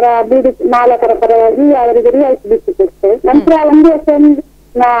ಅವರ ಬೀಡಿ ಮಾಲಕರ ಪರವಾಗಿ ಅವರಿಗೆ ರಿಯಾಯಿತಿ ಬಿಟ್ಟಿತ್ತು. ನಂತರ 1 ವರ್ಷ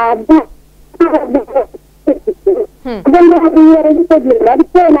ಅದನ್ನು ಈವರೆಗೆ ಕೊಡ್ಲಿಲ್ಲ.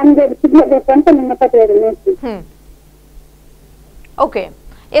 ಅದಕ್ಕೆ ನಮ್ಗೆ ಸಿಗ್ಲೇಬೇಕು ಅಂತ ನಿಮ್ಮ ಪತ್ರದಲ್ಲಿ. ಓಕೆ,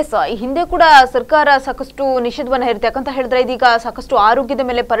 ಎಸ್, ಹಿಂದೆ ಕೂಡ ಸರ್ಕಾರ ಸಾಕಷ್ಟು ನಿಷೇಧವನ್ನ ಹೇರುತ್ತೆ. ಯಾಕಂತ ಹೇಳಿದ್ರೆ ಇದೀಗ ಸಾಕಷ್ಟು ಆರೋಗ್ಯದ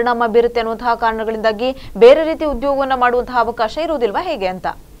ಮೇಲೆ ಪರಿಣಾಮ ಬೀರುತ್ತೆ ಅನ್ನುವಂತಹ ಕಾರಣಗಳಿಂದಾಗಿ ಬೇರೆ ರೀತಿಯ ಉದ್ಯೋಗವನ್ನ ಮಾಡುವಂತಹ ಅವಕಾಶ ಇರುವುದಿಲ್ವಾ ಹೇಗೆ ಅಂತ?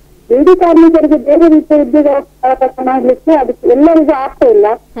 ಬೀಡಿ ಕಾರ್ಮಿಕರಿಗೆ ಬೇರೆ ರೀತಿಯ ಉದ್ಯೋಗ ಅವಕಾಶ ಮಾಡ್ಲಿಕ್ಕೆ ಅದಕ್ಕೆ ಎಲ್ಲರಿಗೂ ಆಗ್ತಾ ಇಲ್ಲ.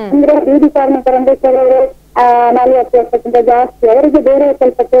 ಅಂದ್ರೆ ಬೀಡಿ ಕಾರ್ಮಿಕರಂದ್ರೆ ಕೆಲವರು 40 ವರ್ಷಕ್ಕಿಂತ ಜಾಸ್ತಿ ಅವರಿಗೆ ಬೇರೆ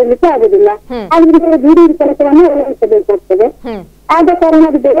ಕೆಲಸಕ್ಕೆ ಹೋಗ್ಲಿಕ್ಕೆ ಆಗುದಿಲ್ಲ. ಆದ್ರೆ ಬೀಡಿ ಕೆಲಸವನ್ನು ಅವಲಂಬಿಸಬೇಕಾಗ್ತದೆ. ಆದ ಕಾರಣ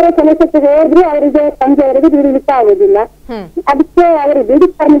ಅದು ಬೇರೆ ಕೆಲಸಕ್ಕೆ ಹೋದ್ರೆ ಅವರಿಗೆ ಸಂಜೆವರೆಗೆ ದುಡಿಲಿಕ್ಕೆ ಆಗುದಿಲ್ಲ. ಅದಕ್ಕೆ ಅವರು ಬೀಡಿ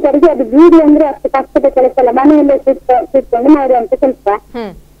ಕಾರ್ಮಿಕರಿಗೆ ಅದು ಬೀಡಿ ಅಂದ್ರೆ ಅಷ್ಟು ಕಷ್ಟದ ಕೆಲಸ ಅಲ್ಲ, ಮನೆಯಲ್ಲೇ ಕೂತ್ಕೊಂಡು ಮಾಡುವಂತ ಕೆಲಸ.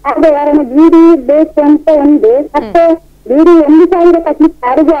 ಆದ ಕಾರಣ ಬೀಡಿ ಬೇಕು ಅಂತ ಒಂದು ಮತ್ತೆ ಬೀಡಿ 1,000 ಕಟ್ಲಿಕ್ಕೆ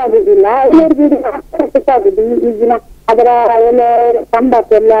ಯಾರಿಗೂ ಆಗುದಿಲ್ಲ. 500 ಬೀಡಿ ಕಟ್ಟಲಿಕ್ಕೆ ಆಗುದು. ಈಗಿನ ಅದರ ಎಲ್ಲ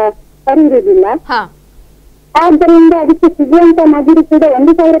ತಂಬಾಕು ಎಲ್ಲ ಸರಿ ಇರುದಿಲ್ಲ. ಆದ್ದರಿಂದ ಅದಕ್ಕೆ ಸಿಗುವಂತ ಮಜೂರಿ ಕೂಡ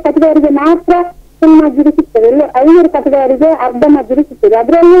 1,000 ಕಟ್ಟಿದವರಿಗೆ ಮಾತ್ರ ಫುಲ್ ಮಜೂರಿ ಸಿಗ್ತದೆ. 500 ಕಟ್ಟಿದವರಿಗೆ ಅರ್ಧ ಮಜೂರಿ ಸಿಗ್ತದೆ.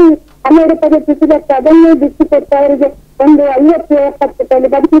 ಅದರಲ್ಲಿ 12 ರೂಪಾಯಿ ಸಿಗುತ್ತೆ. ಅದನ್ನೇ ಬಿಟ್ಟು ಕೊಟ್ಟು ಅವರಿಗೆ ಒಂದು 50-70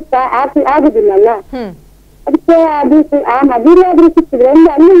 ರೂಪಾಯಿ ಬದುಕಲಿಕ್ಕೆ ಆಗುದಿಲ್ಲ. ಅದಕ್ಕೆ ಅದು ಆ ಮಜೂರಿ ಆದ್ರೂ ಸಿಕ್ತಿದ್ರೆ ಒಂದು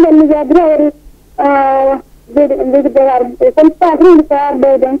ಅಲ್ಲಿಂದ ಆದ್ರೂ ಅವರು ಸ್ವಲ್ಪ ಆದ್ರೂ ಉಳಿತಾಯ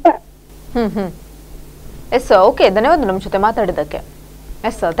ಆಗ್ಬಹುದು ಅಂತ. ಎಸ್, ಓಕೆ, ಧನ್ಯವಾದ ನಮ್ಮ ಜೊತೆ ಮಾತಾಡಿದ್ದಕ್ಕೆ.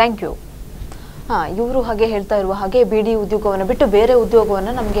 S, thank you. ಇವರು ಹಾಗೆ ಹೇಳ್ತಾ ಇರುವ ಹಾಗೆ ಬಿಡಿ ಉದ್ಯೋಗವನ್ನು ಬಿಟ್ಟು ಬೇರೆ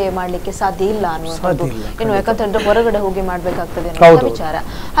ಉದ್ಯೋಗವನ್ನ ನಮ್ಗೆ ಮಾಡ್ಲಿಕ್ಕೆ ಸಾಧ್ಯ ಇಲ್ಲ ಅನ್ನುವಂಥದ್ದು. ಇನ್ನು ಯಾಕಂತ ಹೇಳಿದ್ರೆ ಹೊರಗಡೆ ಹೋಗಿ ಮಾಡ್ಬೇಕಾಗ್ತದೆ ಅನ್ನೋ ವಿಚಾರ.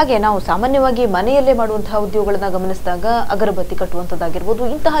 ಹಾಗೆ ನಾವು ಸಾಮಾನ್ಯವಾಗಿ ಮನೆಯಲ್ಲೇ ಮಾಡುವಂತಹ ಉದ್ಯೋಗಗಳನ್ನ ಗಮನಿಸಿದಾಗ ಅಗರಬತ್ತಿ ಕಟ್ಟುವಂತದ್ದಾಗಿರ್ಬೋದು,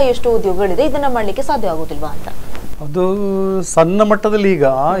 ಇಂತಹ ಎಷ್ಟೋ ಉದ್ಯೋಗಗಳಿದೆ, ಇದನ್ನ ಮಾಡ್ಲಿಕ್ಕೆ ಸಾಧ್ಯ ಆಗುದಿಲ್ವಾ ಅಂತ? ಅದು ಸಣ್ಣ ಮಟ್ಟದಲ್ಲಿ ಈಗ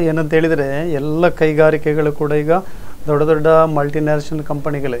ಏನಂತ ಹೇಳಿದ್ರೆ ಎಲ್ಲ ಕೈಗಾರಿಕೆಗಳು ಕೂಡ ಈಗ ದೊಡ್ಡ ದೊಡ್ಡ ಮಲ್ಟಿನ್ಯಾಷನಲ್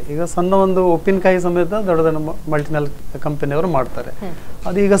ಕಂಪನಿಗಳೇ ಈಗ ಸಣ್ಣ ಒಂದು ಉಪ್ಪಿನಕಾಯಿ ಸಮೇತ ದೊಡ್ಡ ದೊಡ್ಡ ಮಲ್ಟಿನ್ಯಾಷನಲ್ ಕಂಪನಿಯವರು ಮಾಡ್ತಾರೆ.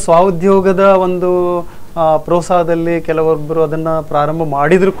 ಅದೀಗ ಸ್ವಉದ್ಯೋಗದ ಒಂದು ಪ್ರೋತ್ಸಾಹದಲ್ಲಿ ಕೆಲವೊಬ್ಬರು ಅದನ್ನ ಪ್ರಾರಂಭ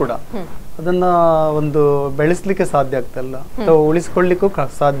ಮಾಡಿದ್ರು ಕೂಡ ಅದನ್ನ ಒಂದು ಬೆಳೆಸಲಿಕ್ಕೆ ಸಾಧ್ಯ ಆಗ್ತಾ ಇಲ್ಲ ಅಥವಾ ಉಳಿಸ್ಕೊಳ್ಳಿಕ್ಕೂ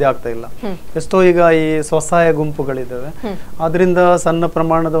ಸಾಧ್ಯ ಆಗ್ತಾ ಇಲ್ಲ. ಎಷ್ಟೋ ಈಗ ಈ ಸ್ವಸಹಾಯ ಗುಂಪುಗಳಿದ್ದಾವೆ, ಅದರಿಂದ ಸಣ್ಣ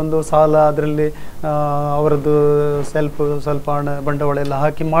ಪ್ರಮಾಣದ ಒಂದು ಸಾಲ ಅದರಲ್ಲಿ ಅವರದ್ದು ಸ್ವಲ್ಪ ಹಣ ಬಂಡವಾಳ ಎಲ್ಲ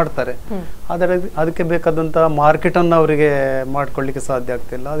ಹಾಕಿ ಮಾಡ್ತಾರೆ. ಆದರೆ ಅದಕ್ಕೆ ಬೇಕಾದಂತ ಮಾರ್ಕೆಟ್ ಅನ್ನು ಅವರಿಗೆ ಮಾಡ್ಕೊಳ್ಳಿಕ್ಕೆ ಸಾಧ್ಯ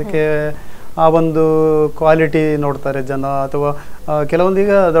ಆಗ್ತಿಲ್ಲ. ಅದಕ್ಕೆ ಆ ಒಂದು ಕ್ವಾಲಿಟಿ ನೋಡ್ತಾರೆ ಜನ, ಅಥವಾ ಕೆಲವೊಂದು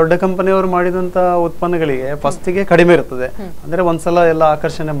ಈಗ ದೊಡ್ಡ ಕಂಪನಿಯವರು ಮಾಡಿದಂತ ಉತ್ಪನ್ನಗಳಿಗೆ ಫಸ್ಟಿಗೆ ಕಡಿಮೆ ಇರ್ತದೆ. ಅಂದ್ರೆ ಒಂದ್ಸಲ ಎಲ್ಲ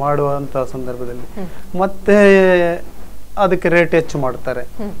ಆಕರ್ಷಣೆ ಮಾಡುವಂತ ಸಂದರ್ಭದಲ್ಲಿ ಮತ್ತೆ ಅದಕ್ಕೆ ರೇಟ್ ಹೆಚ್ಚು ಮಾಡ್ತಾರೆ.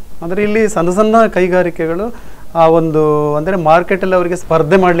 ಅಂದ್ರೆ ಇಲ್ಲಿ ಸಣ್ಣ ಸಣ್ಣ ಕೈಗಾರಿಕೆಗಳು ಆ ಒಂದು ಅಂದ್ರೆ ಮಾರ್ಕೆಟ್ ಅಲ್ಲಿ ಅವರಿಗೆ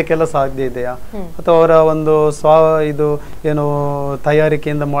ಸ್ಪರ್ಧೆ ಮಾಡ್ಲಿಕ್ಕೆಲ್ಲ ಸಾಧ್ಯ ಇದೆಯಾ, ಅಥವಾ ಅವರ ಒಂದು ಇದು ಏನು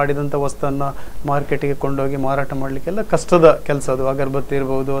ತಯಾರಿಕೆಯಿಂದ ಮಾಡಿದಂತ ವಸ್ತುವನ್ನ ಮಾರ್ಕೆಟ್ಗೆ ಕೊಂಡೋಗಿ ಮಾರಾಟ ಮಾಡ್ಲಿಕ್ಕೆಲ್ಲ ಕಷ್ಟದ ಕೆಲಸ ಅದು. ಅಗರಬತ್ತಿ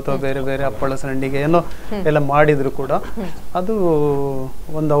ಇರ್ಬೋದು ಅಥವಾ ಬೇರೆ ಬೇರೆ ಹಪ್ಪಳ ಸಂಡಿಗೆ ಏನೋ ಎಲ್ಲ ಮಾಡಿದ್ರು ಕೂಡ ಅದು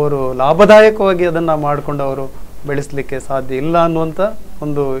ಒಂದು ಅವರು ಲಾಭದಾಯಕವಾಗಿ ಅದನ್ನ ಮಾಡ್ಕೊಂಡು ಅವರು ಬೆಳೆಸಲಿಕ್ಕೆ ಸಾಧ್ಯ ಇಲ್ಲ ಅನ್ನುವಂತ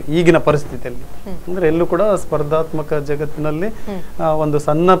ಒಂದು ಈಗಿನ ಪರಿಸ್ಥಿತಿಯಲ್ಲಿ. ಅಂದ್ರೆ ಎಲ್ಲೂ ಕೂಡ ಸ್ಪರ್ಧಾತ್ಮಕ ಜಗತ್ತಿನಲ್ಲಿ ಒಂದು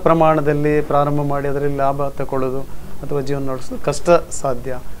ಸಣ್ಣ ಪ್ರಮಾಣದಲ್ಲಿ ಪ್ರಾರಂಭ ಮಾಡಿ ಅದರಲ್ಲಿ ಲಾಭ ತಗೊಳ್ಳೋದು ಅಥವಾ ಜೀವನ ನಡೆಸೋದು ಕಷ್ಟ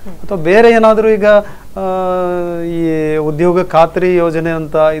ಸಾಧ್ಯ. ಅಥವಾ ಬೇರೆ ಏನಾದರೂ ಈಗ ಈ ಉದ್ಯೋಗ ಖಾತ್ರಿ ಯೋಜನೆ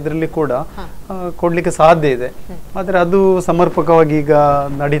ಅಂತ ಇದರಲ್ಲಿ ಕೂಡ ಕೊಡ್ಲಿಕ್ಕೆ ಸಾಧ್ಯ ಇದೆ, ಆದ್ರೆ ಅದು ಸಮರ್ಪಕವಾಗಿ ಈಗ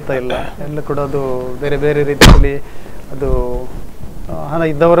ನಡೀತಾ ಇಲ್ಲ. ಎಲ್ಲ ಕೂಡ ಅದು ಬೇರೆ ಬೇರೆ ರೀತಿಯಲ್ಲಿ ಅದು ಹಣ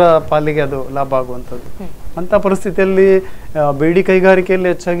ಇದ್ದವರ ಪಾಲಿಗೆ ಅದು ಲಾಭ ಆಗುವಂಥದ್ದು. ಅಂತ ಪರಿಸ್ಥಿತಿಯಲ್ಲಿ ಬೀಡಿ ಕೈಗಾರಿಕೆಯಲ್ಲಿ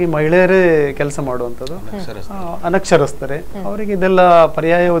ಹೆಚ್ಚಾಗಿ ಮಹಿಳೆಯರೇ ಕೆಲಸ ಮಾಡುವಂಥದ್ದು, ಅನಕ್ಷರಸ್ಥರೆ. ಅವರಿಗೆ ಇದೆಲ್ಲ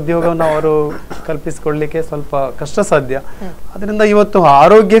ಪರ್ಯಾಯ ಉದ್ಯೋಗವನ್ನು ಅವರು ಕಲ್ಪಿಸಿಕೊಳ್ಳಲಿಕ್ಕೆ ಸ್ವಲ್ಪ ಕಷ್ಟ ಸಾಧ್ಯ. ಅದರಿಂದ ಇವತ್ತು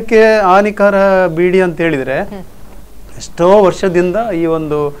ಆರೋಗ್ಯಕ್ಕೆ ಹಾನಿಕಾರ ಬೀಡಿ ಅಂತ ಹೇಳಿದ್ರೆ ಎಷ್ಟೋ ವರ್ಷದಿಂದ ಈ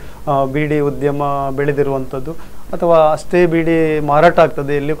ಒಂದು ಬೀಡಿ ಉದ್ಯಮ ಬೆಳೆದಿರುವಂಥದ್ದು, ಅಥವಾ ಅಷ್ಟೇ ಬೀಡಿ ಮಾರಾಟ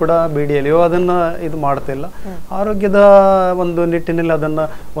ಆಗ್ತದೆ ಎಲ್ಲಿ ಕೂಡ ಬೀಡಿಯಲ್ಲಿಯೋ ಅದನ್ನ ಇದು ಮಾಡ್ತಾ ಇಲ್ಲ. ಆರೋಗ್ಯದ ಒಂದು ನಿಟ್ಟಿನಲ್ಲಿ ಅದನ್ನ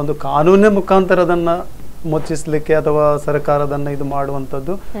ಒಂದು ಕಾನೂನಿನ ಮುಖಾಂತರ ಅದನ್ನ ಮುಚ್ಚಿಸ್ಲಿಕ್ಕೆ ಅಥವಾ ಸರ್ಕಾರ ಅದನ್ನ ಇದು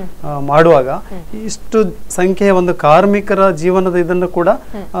ಮಾಡುವಂಥದ್ದು ಮಾಡುವಾಗ ಇಷ್ಟು ಸಂಖ್ಯೆಯ ಒಂದು ಕಾರ್ಮಿಕರ ಜೀವನದ ಇದನ್ನು ಕೂಡ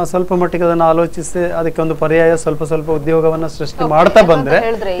ಸ್ವಲ್ಪ ಮಟ್ಟಿಗೆ ಅದನ್ನು ಆಲೋಚಿಸಿ ಅದಕ್ಕೆ ಒಂದು ಪರ್ಯಾಯ ಸ್ವಲ್ಪ ಸ್ವಲ್ಪ ಉದ್ಯೋಗವನ್ನ ಸೃಷ್ಟಿ ಮಾಡ್ತಾ ಬಂದ್ರೆ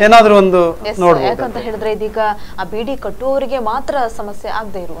ಏನಾದ್ರೂ ಒಂದು ನೋಡ್ಬೋದು. ಯಾಕಂತ ಹೇಳಿದ್ರೆ ಇದೀಗ ಆ ಬೀಡಿ ಕಟ್ಟುವವರಿಗೆ ಮಾತ್ರ ಸಮಸ್ಯೆ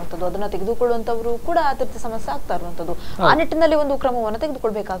ಆಗದೆ ಇರುವಂತದ್ದು, ಅದನ್ನ ತೆಗೆದುಕೊಳ್ಳುವಂತವರು ಕೂಡ ಆ ರೀತಿ ಸಮಸ್ಯೆ ಆಗ್ತಾ ಇರುವಂತದ್ದು. ಆ ನಿಟ್ಟಿನಲ್ಲಿ ಒಂದು ಕ್ರಮವನ್ನು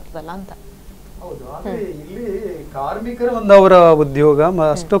ತೆಗೆದುಕೊಳ್ಬೇಕಾಗ್ತದಲ್ಲ ಅಂತ. ಇಲ್ಲಿ ಕಾರ್ಮಿಕರ ಒಂದು ಅವರ ಉದ್ಯೋಗ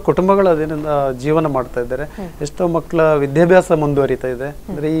ಅಷ್ಟೋ ಕುಟುಂಬಗಳು ಅದರಿಂದ ಜೀವನ ಮಾಡ್ತಾ ಇದ್ದಾರೆ, ಎಷ್ಟೋ ಮಕ್ಕಳ ವಿದ್ಯಾಭ್ಯಾಸ ಮುಂದುವರಿತಾ ಇದೆ.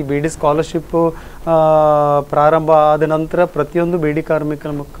 ಅಂದ್ರೆ ಈ ಬಿಡಿ ಸ್ಕಾಲರ್ಶಿಪ್ ಪ್ರಾರಂಭ ಆದ ನಂತರ ಪ್ರತಿಯೊಂದು ಬಿಡಿ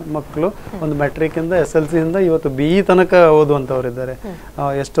ಕಾರ್ಮಿಕರ ಮಕ್ಕಳು ಒಂದು ಮೆಟ್ರಿಕ್ ಇಂದ SLC ಇಂದ ಇವತ್ತು BE ತನಕ ಓದುವಂತವರಿದ್ದಾರೆ.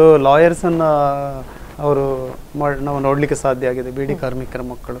 ಎಷ್ಟೋ ಲಾಯರ್ಸ್ ಅನ್ನ ಅವರು ನಾವು ನೋಡ್ಲಿಕ್ಕೆ ಸಾಧ್ಯ ಆಗಿದೆ ಬೀಡಿ ಕಾರ್ಮಿಕರ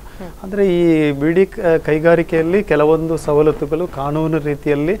ಮಕ್ಕಳು. ಅಂದ್ರೆ ಈ ಬೀಡಿ ಕೈಗಾರಿಕೆಯಲ್ಲಿ ಕೆಲವೊಂದು ಸವಲತ್ತುಗಳು ಕಾನೂನು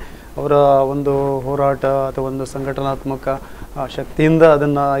ರೀತಿಯಲ್ಲಿ ಅವರ ಒಂದು ಹೋರಾಟ ಅಥವಾ ಒಂದು ಸಂಘಟನಾತ್ಮಕ ಶಕ್ತಿಯಿಂದ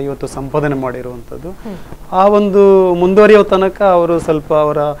ಅದನ್ನ ಇವತ್ತು ಸಂಪಾದನೆ ಮಾಡಿರುವಂಥದ್ದು. ಆ ಒಂದು ಮುಂದುವರಿಯೋ ತನಕ ಅವರು ಸ್ವಲ್ಪ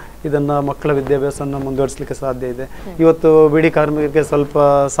ಅವರ ಇದನ್ನ ಮಕ್ಕಳ ವಿದ್ಯಾಭ್ಯಾಸವನ್ನು ಮುಂದುವರಿಸಲಿಕ್ಕೆ ಸಾಧ್ಯ ಇದೆ. ಇವತ್ತು ಬಿಡಿ ಕಾರ್ಮಿಕರಿಗೆ ಸ್ವಲ್ಪ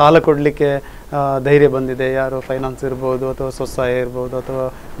ಸಾಲ ಕೊಡಲಿಕ್ಕೆ ಧೈರ್ಯ ಬಂದಿದೆ. ಯಾರು ಫೈನಾನ್ಸ್ ಇರ್ಬೋದು ಅಥವಾ ಸ್ವಸಹಾಯ ಇರ್ಬೋದು ಅಥವಾ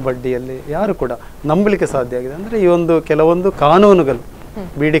ಬಡ್ಡಿಯಲ್ಲಿ ಯಾರು ಕೂಡ ನಂಬಲಿಕ್ಕೆ ಸಾಧ್ಯ ಆಗಿದೆ. ಅಂದ್ರೆ ಈ ಒಂದು ಕೆಲವೊಂದು ಕಾನೂನುಗಳು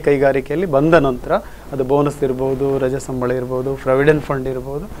ಬೀಡಿ ಕೈಗಾರಿಕೆಯಲ್ಲಿ ಬಂದ ನಂತರ ಅದು ಬೋನಸ್ ಇರ್ಬೋದು, ರಜೆ ಸಂಬಳ ಇರ್ಬೋದು, ಪ್ರಾವಿಡೆಂಟ್ ಫಂಡ್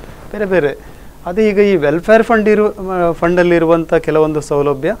ಇರ್ಬೋದು, ಬೇರೆ ಬೇರೆ ಅದು ಈಗ ಈ ವೆಲ್ಫೇರ್ ಫಂಡಲ್ಲಿ ಇರುವಂಥ ಕೆಲವೊಂದು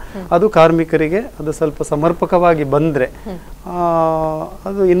ಸೌಲಭ್ಯ ಅದು ಕಾರ್ಮಿಕರಿಗೆ ಅದು ಸ್ವಲ್ಪ ಸಮರ್ಪಕವಾಗಿ ಬಂದರೆ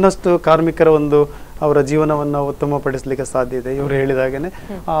ಅದು ಇನ್ನಷ್ಟು ಕಾರ್ಮಿಕರ ಒಂದು ಅವರ ಜೀವನವನ್ನು ಉತ್ತಮಪಡಿಸಲಿಕ್ಕೆ ಸಾಧ್ಯ ಇದೆ. ಇವರು ಹೇಳಿದಾಗೇನೆ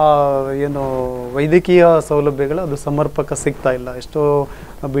ಏನು ವೈದ್ಯಕೀಯ ಸೌಲಭ್ಯಗಳು ಅದು ಸಮರ್ಪಕ ಸಿಗ್ತಾ ಇಲ್ಲ. ಎಷ್ಟೋ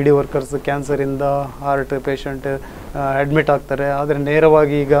ಬಿಡಿ ವರ್ಕರ್ಸ್ ಕ್ಯಾನ್ಸರಿಂದ ಹಾರ್ಟ್ ಪೇಷಂಟ್ ಅಡ್ಮಿಟ್ ಆಗ್ತಾರೆ, ಆದರೆ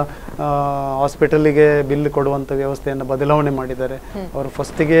ನೇರವಾಗಿ ಈಗ ಹಾಸ್ಪಿಟಲಿಗೆ ಬಿಲ್ ಕೊಡುವಂಥ ವ್ಯವಸ್ಥೆಯನ್ನು ಬದಲಾವಣೆ ಮಾಡಿದ್ದಾರೆ. ಅವರು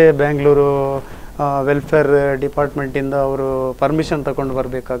ಫಸ್ಟಿಗೆ ಬ್ಯಾಂಗ್ಳೂರು ವೆಲ್ಫೇರ್ ಡಿಪಾರ್ಟ್ಮೆಂಟಿಂದ ಅವರು ಪರ್ಮಿಷನ್ ತಗೊಂಡು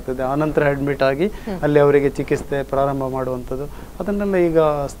ಬರಬೇಕಾಗ್ತದೆ, ಆನಂತರ ಅಡ್ಮಿಟ್ ಆಗಿ ಅಲ್ಲಿ ಅವರಿಗೆ ಚಿಕಿತ್ಸೆ ಪ್ರಾರಂಭ ಮಾಡುವಂಥದ್ದು ಅದನ್ನೆಲ್ಲ ಈಗ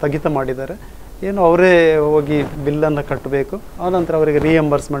ಸ್ಥಗಿತ ಮಾಡಿದ್ದಾರೆ. ಏನು ಅವರೇ ಹೋಗಿ ಬಿಲ್ಲನ್ನು ಕಟ್ಟಬೇಕು, ಆನಂತರ ಅವರಿಗೆ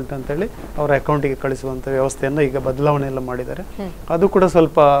ರಿಯಂಬರ್ಸ್ಮೆಂಟ್ ಅಂತೇಳಿ ಅವರ ಅಕೌಂಟಿಗೆ ಕಳಿಸುವಂಥ ವ್ಯವಸ್ಥೆಯನ್ನು ಈಗ ಬದಲಾವಣೆ ಎಲ್ಲ ಮಾಡಿದ್ದಾರೆ. ಅದು ಕೂಡ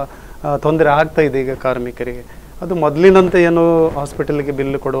ಸ್ವಲ್ಪ ತೊಂದರೆ ಆಗ್ತಾ ಇದೆ ಈಗ ಕಾರ್ಮಿಕರಿಗೆ. ಅದು ಮೊದಲಿನಂತೆ ಏನು ಹಾಸ್ಪಿಟಲ್ಗೆ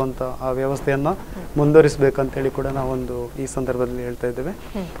ಬಿಲ್ ಕೊಡುವಂಥ ಆ ವ್ಯವಸ್ಥೆಯನ್ನು ಮುಂದುವರಿಸಬೇಕಂತೇಳಿ ಕೂಡ ನಾವೊಂದು ಈ ಸಂದರ್ಭದಲ್ಲಿ ಹೇಳ್ತಾ ಇದ್ದೇವೆ.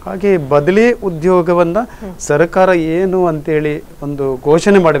 ಹಾಗೆ ಬದಲಿ ಉದ್ಯೋಗವನ್ನು ಸರ್ಕಾರ ಏನು ಅಂತೇಳಿ ಒಂದು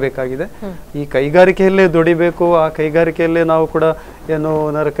ಘೋಷಣೆ ಮಾಡಬೇಕಾಗಿದೆ. ಈ ಕೈಗಾರಿಕೆಯಲ್ಲೇ ದುಡಿಬೇಕು, ಆ ಕೈಗಾರಿಕೆಯಲ್ಲೇ ನಾವು ಕೂಡ ಏನು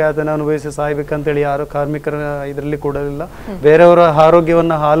ನರಕಯಾತನೆ ಅನುಭವಿಸಿ ಸಾಯ್ಬೇಕಂತೇಳಿ ಯಾರು ಕಾರ್ಮಿಕರ ಇದರಲ್ಲಿ ಕೊಡಲಿಲ್ಲ. ಬೇರೆಯವರ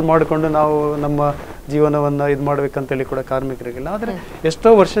ಆರೋಗ್ಯವನ್ನು ಹಾಳು ಮಾಡಿಕೊಂಡು ನಾವು ನಮ್ಮ ಜೀವನವನ್ನು ಇದು ಮಾಡ್ಬೇಕಂತೇಳಿ ಕೂಡ ಕಾರ್ಮಿಕರಿಗಿಲ್ಲ. ಆದರೆ ಎಷ್ಟೋ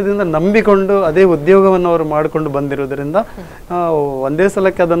ವರ್ಷದಿಂದ ನಂಬಿಕೊಂಡು ಅದೇ ಉದ್ಯೋಗವನ್ನು ಅವರು ಮಾಡಿಕೊಂಡು ಬಂದಿರೋದ್ರಿಂದ ಒಂದೇ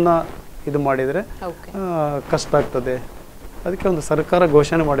ಸಲಕ್ಕೆ ಅದನ್ನ ಇದು ಮಾಡಿದರೆ ಕಷ್ಟ ಆಗ್ತದೆ. ಅದಕ್ಕೆ ಒಂದು ಸರ್ಕಾರ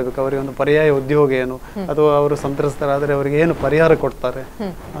ಘೋಷಣೆ ಮಾಡಬೇಕು, ಅವರಿಗೆ ಒಂದು ಪರ್ಯಾಯ ಉದ್ಯೋಗ ಏನು, ಅಥವಾ ಅವರು ಸಂತ್ರಸ್ತರಾದರೆ ಅವರಿಗೆ ಏನು ಪರಿಹಾರ ಕೊಡ್ತಾರೆ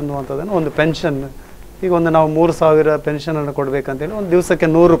ಅನ್ನುವಂಥದ್ದನ್ನು. ಒಂದು ಪೆನ್ಷನ್, ಈಗ ಒಂದು ನಾವು 3,000 ಪೆನ್ಷನ್ ಅನ್ನು ಕೊಡ್ಬೇಕಂತೇಳಿ ಒಂದು ದಿವಸಕ್ಕೆ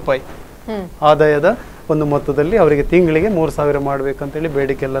 100 ರೂಪಾಯಿ ಆದಾಯದ ಒಂದು ಮೊತ್ತದಲ್ಲಿ ಅವರಿಗೆ ತಿಂಗಳಿಗೆ 3,000 ಮಾಡ್ಬೇಕಂತೇಳಿ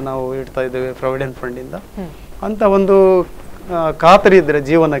ಬೇಡಿಕೆಲ್ಲ ನಾವು ಇಡ್ತಾ ಇದ್ದೇವೆ ಪ್ರಾವಿಡೆಂಟ್ ಫಂಡಿಂದ. ಅಂತ ಒಂದು ಖಾತರಿ ಇದ್ರೆ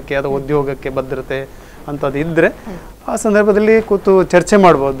ಜೀವನಕ್ಕೆ ಅಥವಾ ಉದ್ಯೋಗಕ್ಕೆ ಭದ್ರತೆ ಅಂತದ್ದು ಇದ್ರೆ ಆ ಸಂದರ್ಭದಲ್ಲಿ ಕೂತು ಚರ್ಚೆ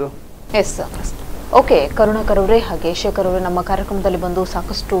ಮಾಡ್ಬೋದು. ಓಕೆ, ಕರುಣಾಕರ್ ಅವರೇ ಹಾಗೆ ಶೇಖರ್ ಅವರೇ, ನಮ್ಮ ಕಾರ್ಯಕ್ರಮದಲ್ಲಿ ಬಂದು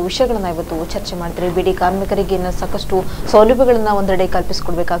ಸಾಕಷ್ಟು ವಿಷಯಗಳನ್ನ ಇವತ್ತು ಚರ್ಚೆ ಮಾಡ್ತೀರಿ. ಬಿಡಿ ಕಾರ್ಮಿಕರಿಗೆ ಸಾಕಷ್ಟು ಸೌಲಭ್ಯಗಳನ್ನ ಒಂದೆಡೆ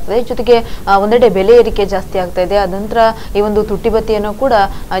ಕಲ್ಪಿಸಿಕೊಡ್ಬೇಕಾಗ್ತದೆ, ಜೊತೆಗೆ ಒಂದೆಡೆ ಬೆಲೆ ಏರಿಕೆ ಜಾಸ್ತಿ ಆಗ್ತಾ ಇದೆ, ಅನಂತರ ಈ ಒಂದು ತುಟ್ಟಿಬತ್ತಿಯನ್ನು ಕೂಡ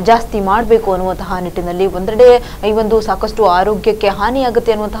ಜಾಸ್ತಿ ಮಾಡಬೇಕು ಅನ್ನುವಂತಹ ನಿಟ್ಟಿನಲ್ಲಿ ಒಂದೆಡೆ ಈ ಒಂದು ಸಾಕಷ್ಟು ಆರೋಗ್ಯಕ್ಕೆ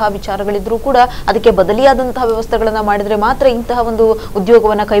ಹಾನಿಯಾಗುತ್ತೆ ಅನ್ನುವಂತಹ ವಿಚಾರಗಳಿದ್ರೂ ಕೂಡ ಅದಕ್ಕೆ ಬದಲಿಯಾದಂತಹ ವ್ಯವಸ್ಥೆಗಳನ್ನ ಮಾಡಿದ್ರೆ ಮಾತ್ರ ಇಂತಹ ಒಂದು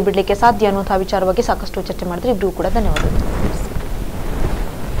ಉದ್ಯೋಗವನ್ನ ಕೈ ಬಿಡಲಿಕ್ಕೆ ಸಾಧ್ಯ ಅನ್ನುವಂತಹ ವಿಚಾರವಾಗಿ ಸಾಕಷ್ಟು ಚರ್ಚೆ ಮಾಡಿದ್ರೆ ಇಬ್ಬರು ಕೂಡ ಧನ್ಯವಾದಗಳು.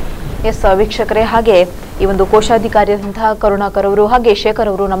 ಎಸ್ ವೀಕ್ಷಕರೇ, ಹಾಗೆ ಈ ಒಂದು ಕೋಶಾಧಿಕಾರಿಯಾದಂತಹ ಕರುಣಾಕರ್ ಅವರು ಹಾಗೆ ಶೇಖರ್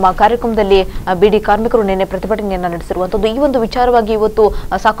ಅವರು ನಮ್ಮ ಕಾರ್ಯಕ್ರಮದಲ್ಲಿ ಬಿಡಿ ಕಾರ್ಮಿಕರು ನಿನ್ನೆ ಪ್ರತಿಭಟನೆಯನ್ನ ನಡೆಸಿರುವಂತದ್ದು ಈ ಒಂದು ವಿಚಾರವಾಗಿ ಇವತ್ತು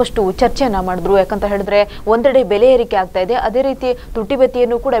ಸಾಕಷ್ಟು ಚರ್ಚೆಯನ್ನ ಮಾಡಿದ್ರು. ಯಾಕಂತ ಹೇಳಿದ್ರೆ ಒಂದೆಡೆ ಬೆಲೆ ಏರಿಕೆ ಆಗ್ತಾ ಇದೆ, ಅದೇ ರೀತಿ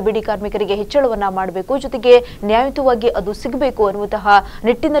ತುಟ್ಟಿಬತ್ತಿಯನ್ನು ಕೂಡ ಬಿಡಿ ಕಾರ್ಮಿಕರಿಗೆ ಹೆಚ್ಚಳವನ್ನ ಮಾಡಬೇಕು, ಜೊತೆಗೆ ನ್ಯಾಯಯುತವಾಗಿ ಅದು ಸಿಗಬೇಕು ಅನ್ನುವಂತಹ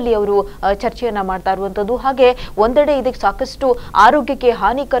ನಿಟ್ಟಿನಲ್ಲಿ ಅವರು ಚರ್ಚೆಯನ್ನ ಮಾಡ್ತಾ ಇರುವಂತದ್ದು. ಹಾಗೆ ಒಂದೆಡೆ ಇದಕ್ಕೆ ಸಾಕಷ್ಟು ಆರೋಗ್ಯಕ್ಕೆ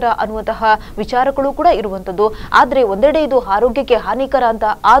ಹಾನಿಕರ ಅನ್ನುವಂತಹ ವಿಚಾರಗಳು ಕೂಡ ಇರುವಂತದ್ದು. ಆದ್ರೆ ಒಂದೆಡೆ ಇದು ಆರೋಗ್ಯಕ್ಕೆ ಹಾನಿಕರ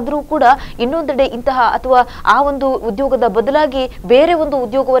ಅಂತ ಆದ್ರೂ ಕೂಡ ಇನ್ನೊಂದೆಡೆ ಇಂತಹ ಅಥವಾ ಆ ಒಂದು ಉದ್ಯೋಗದ ಬದಲಾಗಿ ಬೇರೆ ಒಂದು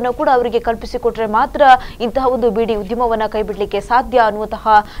ಉದ್ಯೋಗವನ್ನು ಕೂಡ ಅವರಿಗೆ ಕಲ್ಪಿಸಿಕೊಟ್ರೆ ಮಾತ್ರ ಇಂತಹ ಒಂದು ಬಿಡಿ ಉದ್ಯಮವನ್ನ ಕೈಬಿಡಲಿಕ್ಕೆ ಸಾಧ್ಯ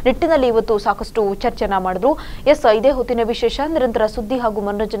ಅನ್ನುವಂತಹ ನಿಟ್ಟಿನಲ್ಲಿ ಇವತ್ತು ಸಾಕಷ್ಟು ಚರ್ಚೆನ ಮಾಡಿದ್ರು. ಎಸ್, ಇದೇ ಹೊತ್ತಿನ ವಿಶೇಷ. ನಿರಂತರ ಸುದ್ದಿ ಹಾಗೂ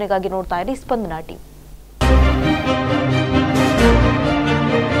ಮನೋರಂಜನೆಗಾಗಿ ನೋಡ್ತಾ ಇರಿ ಸ್ಪಂದನ ಟಿವಿ.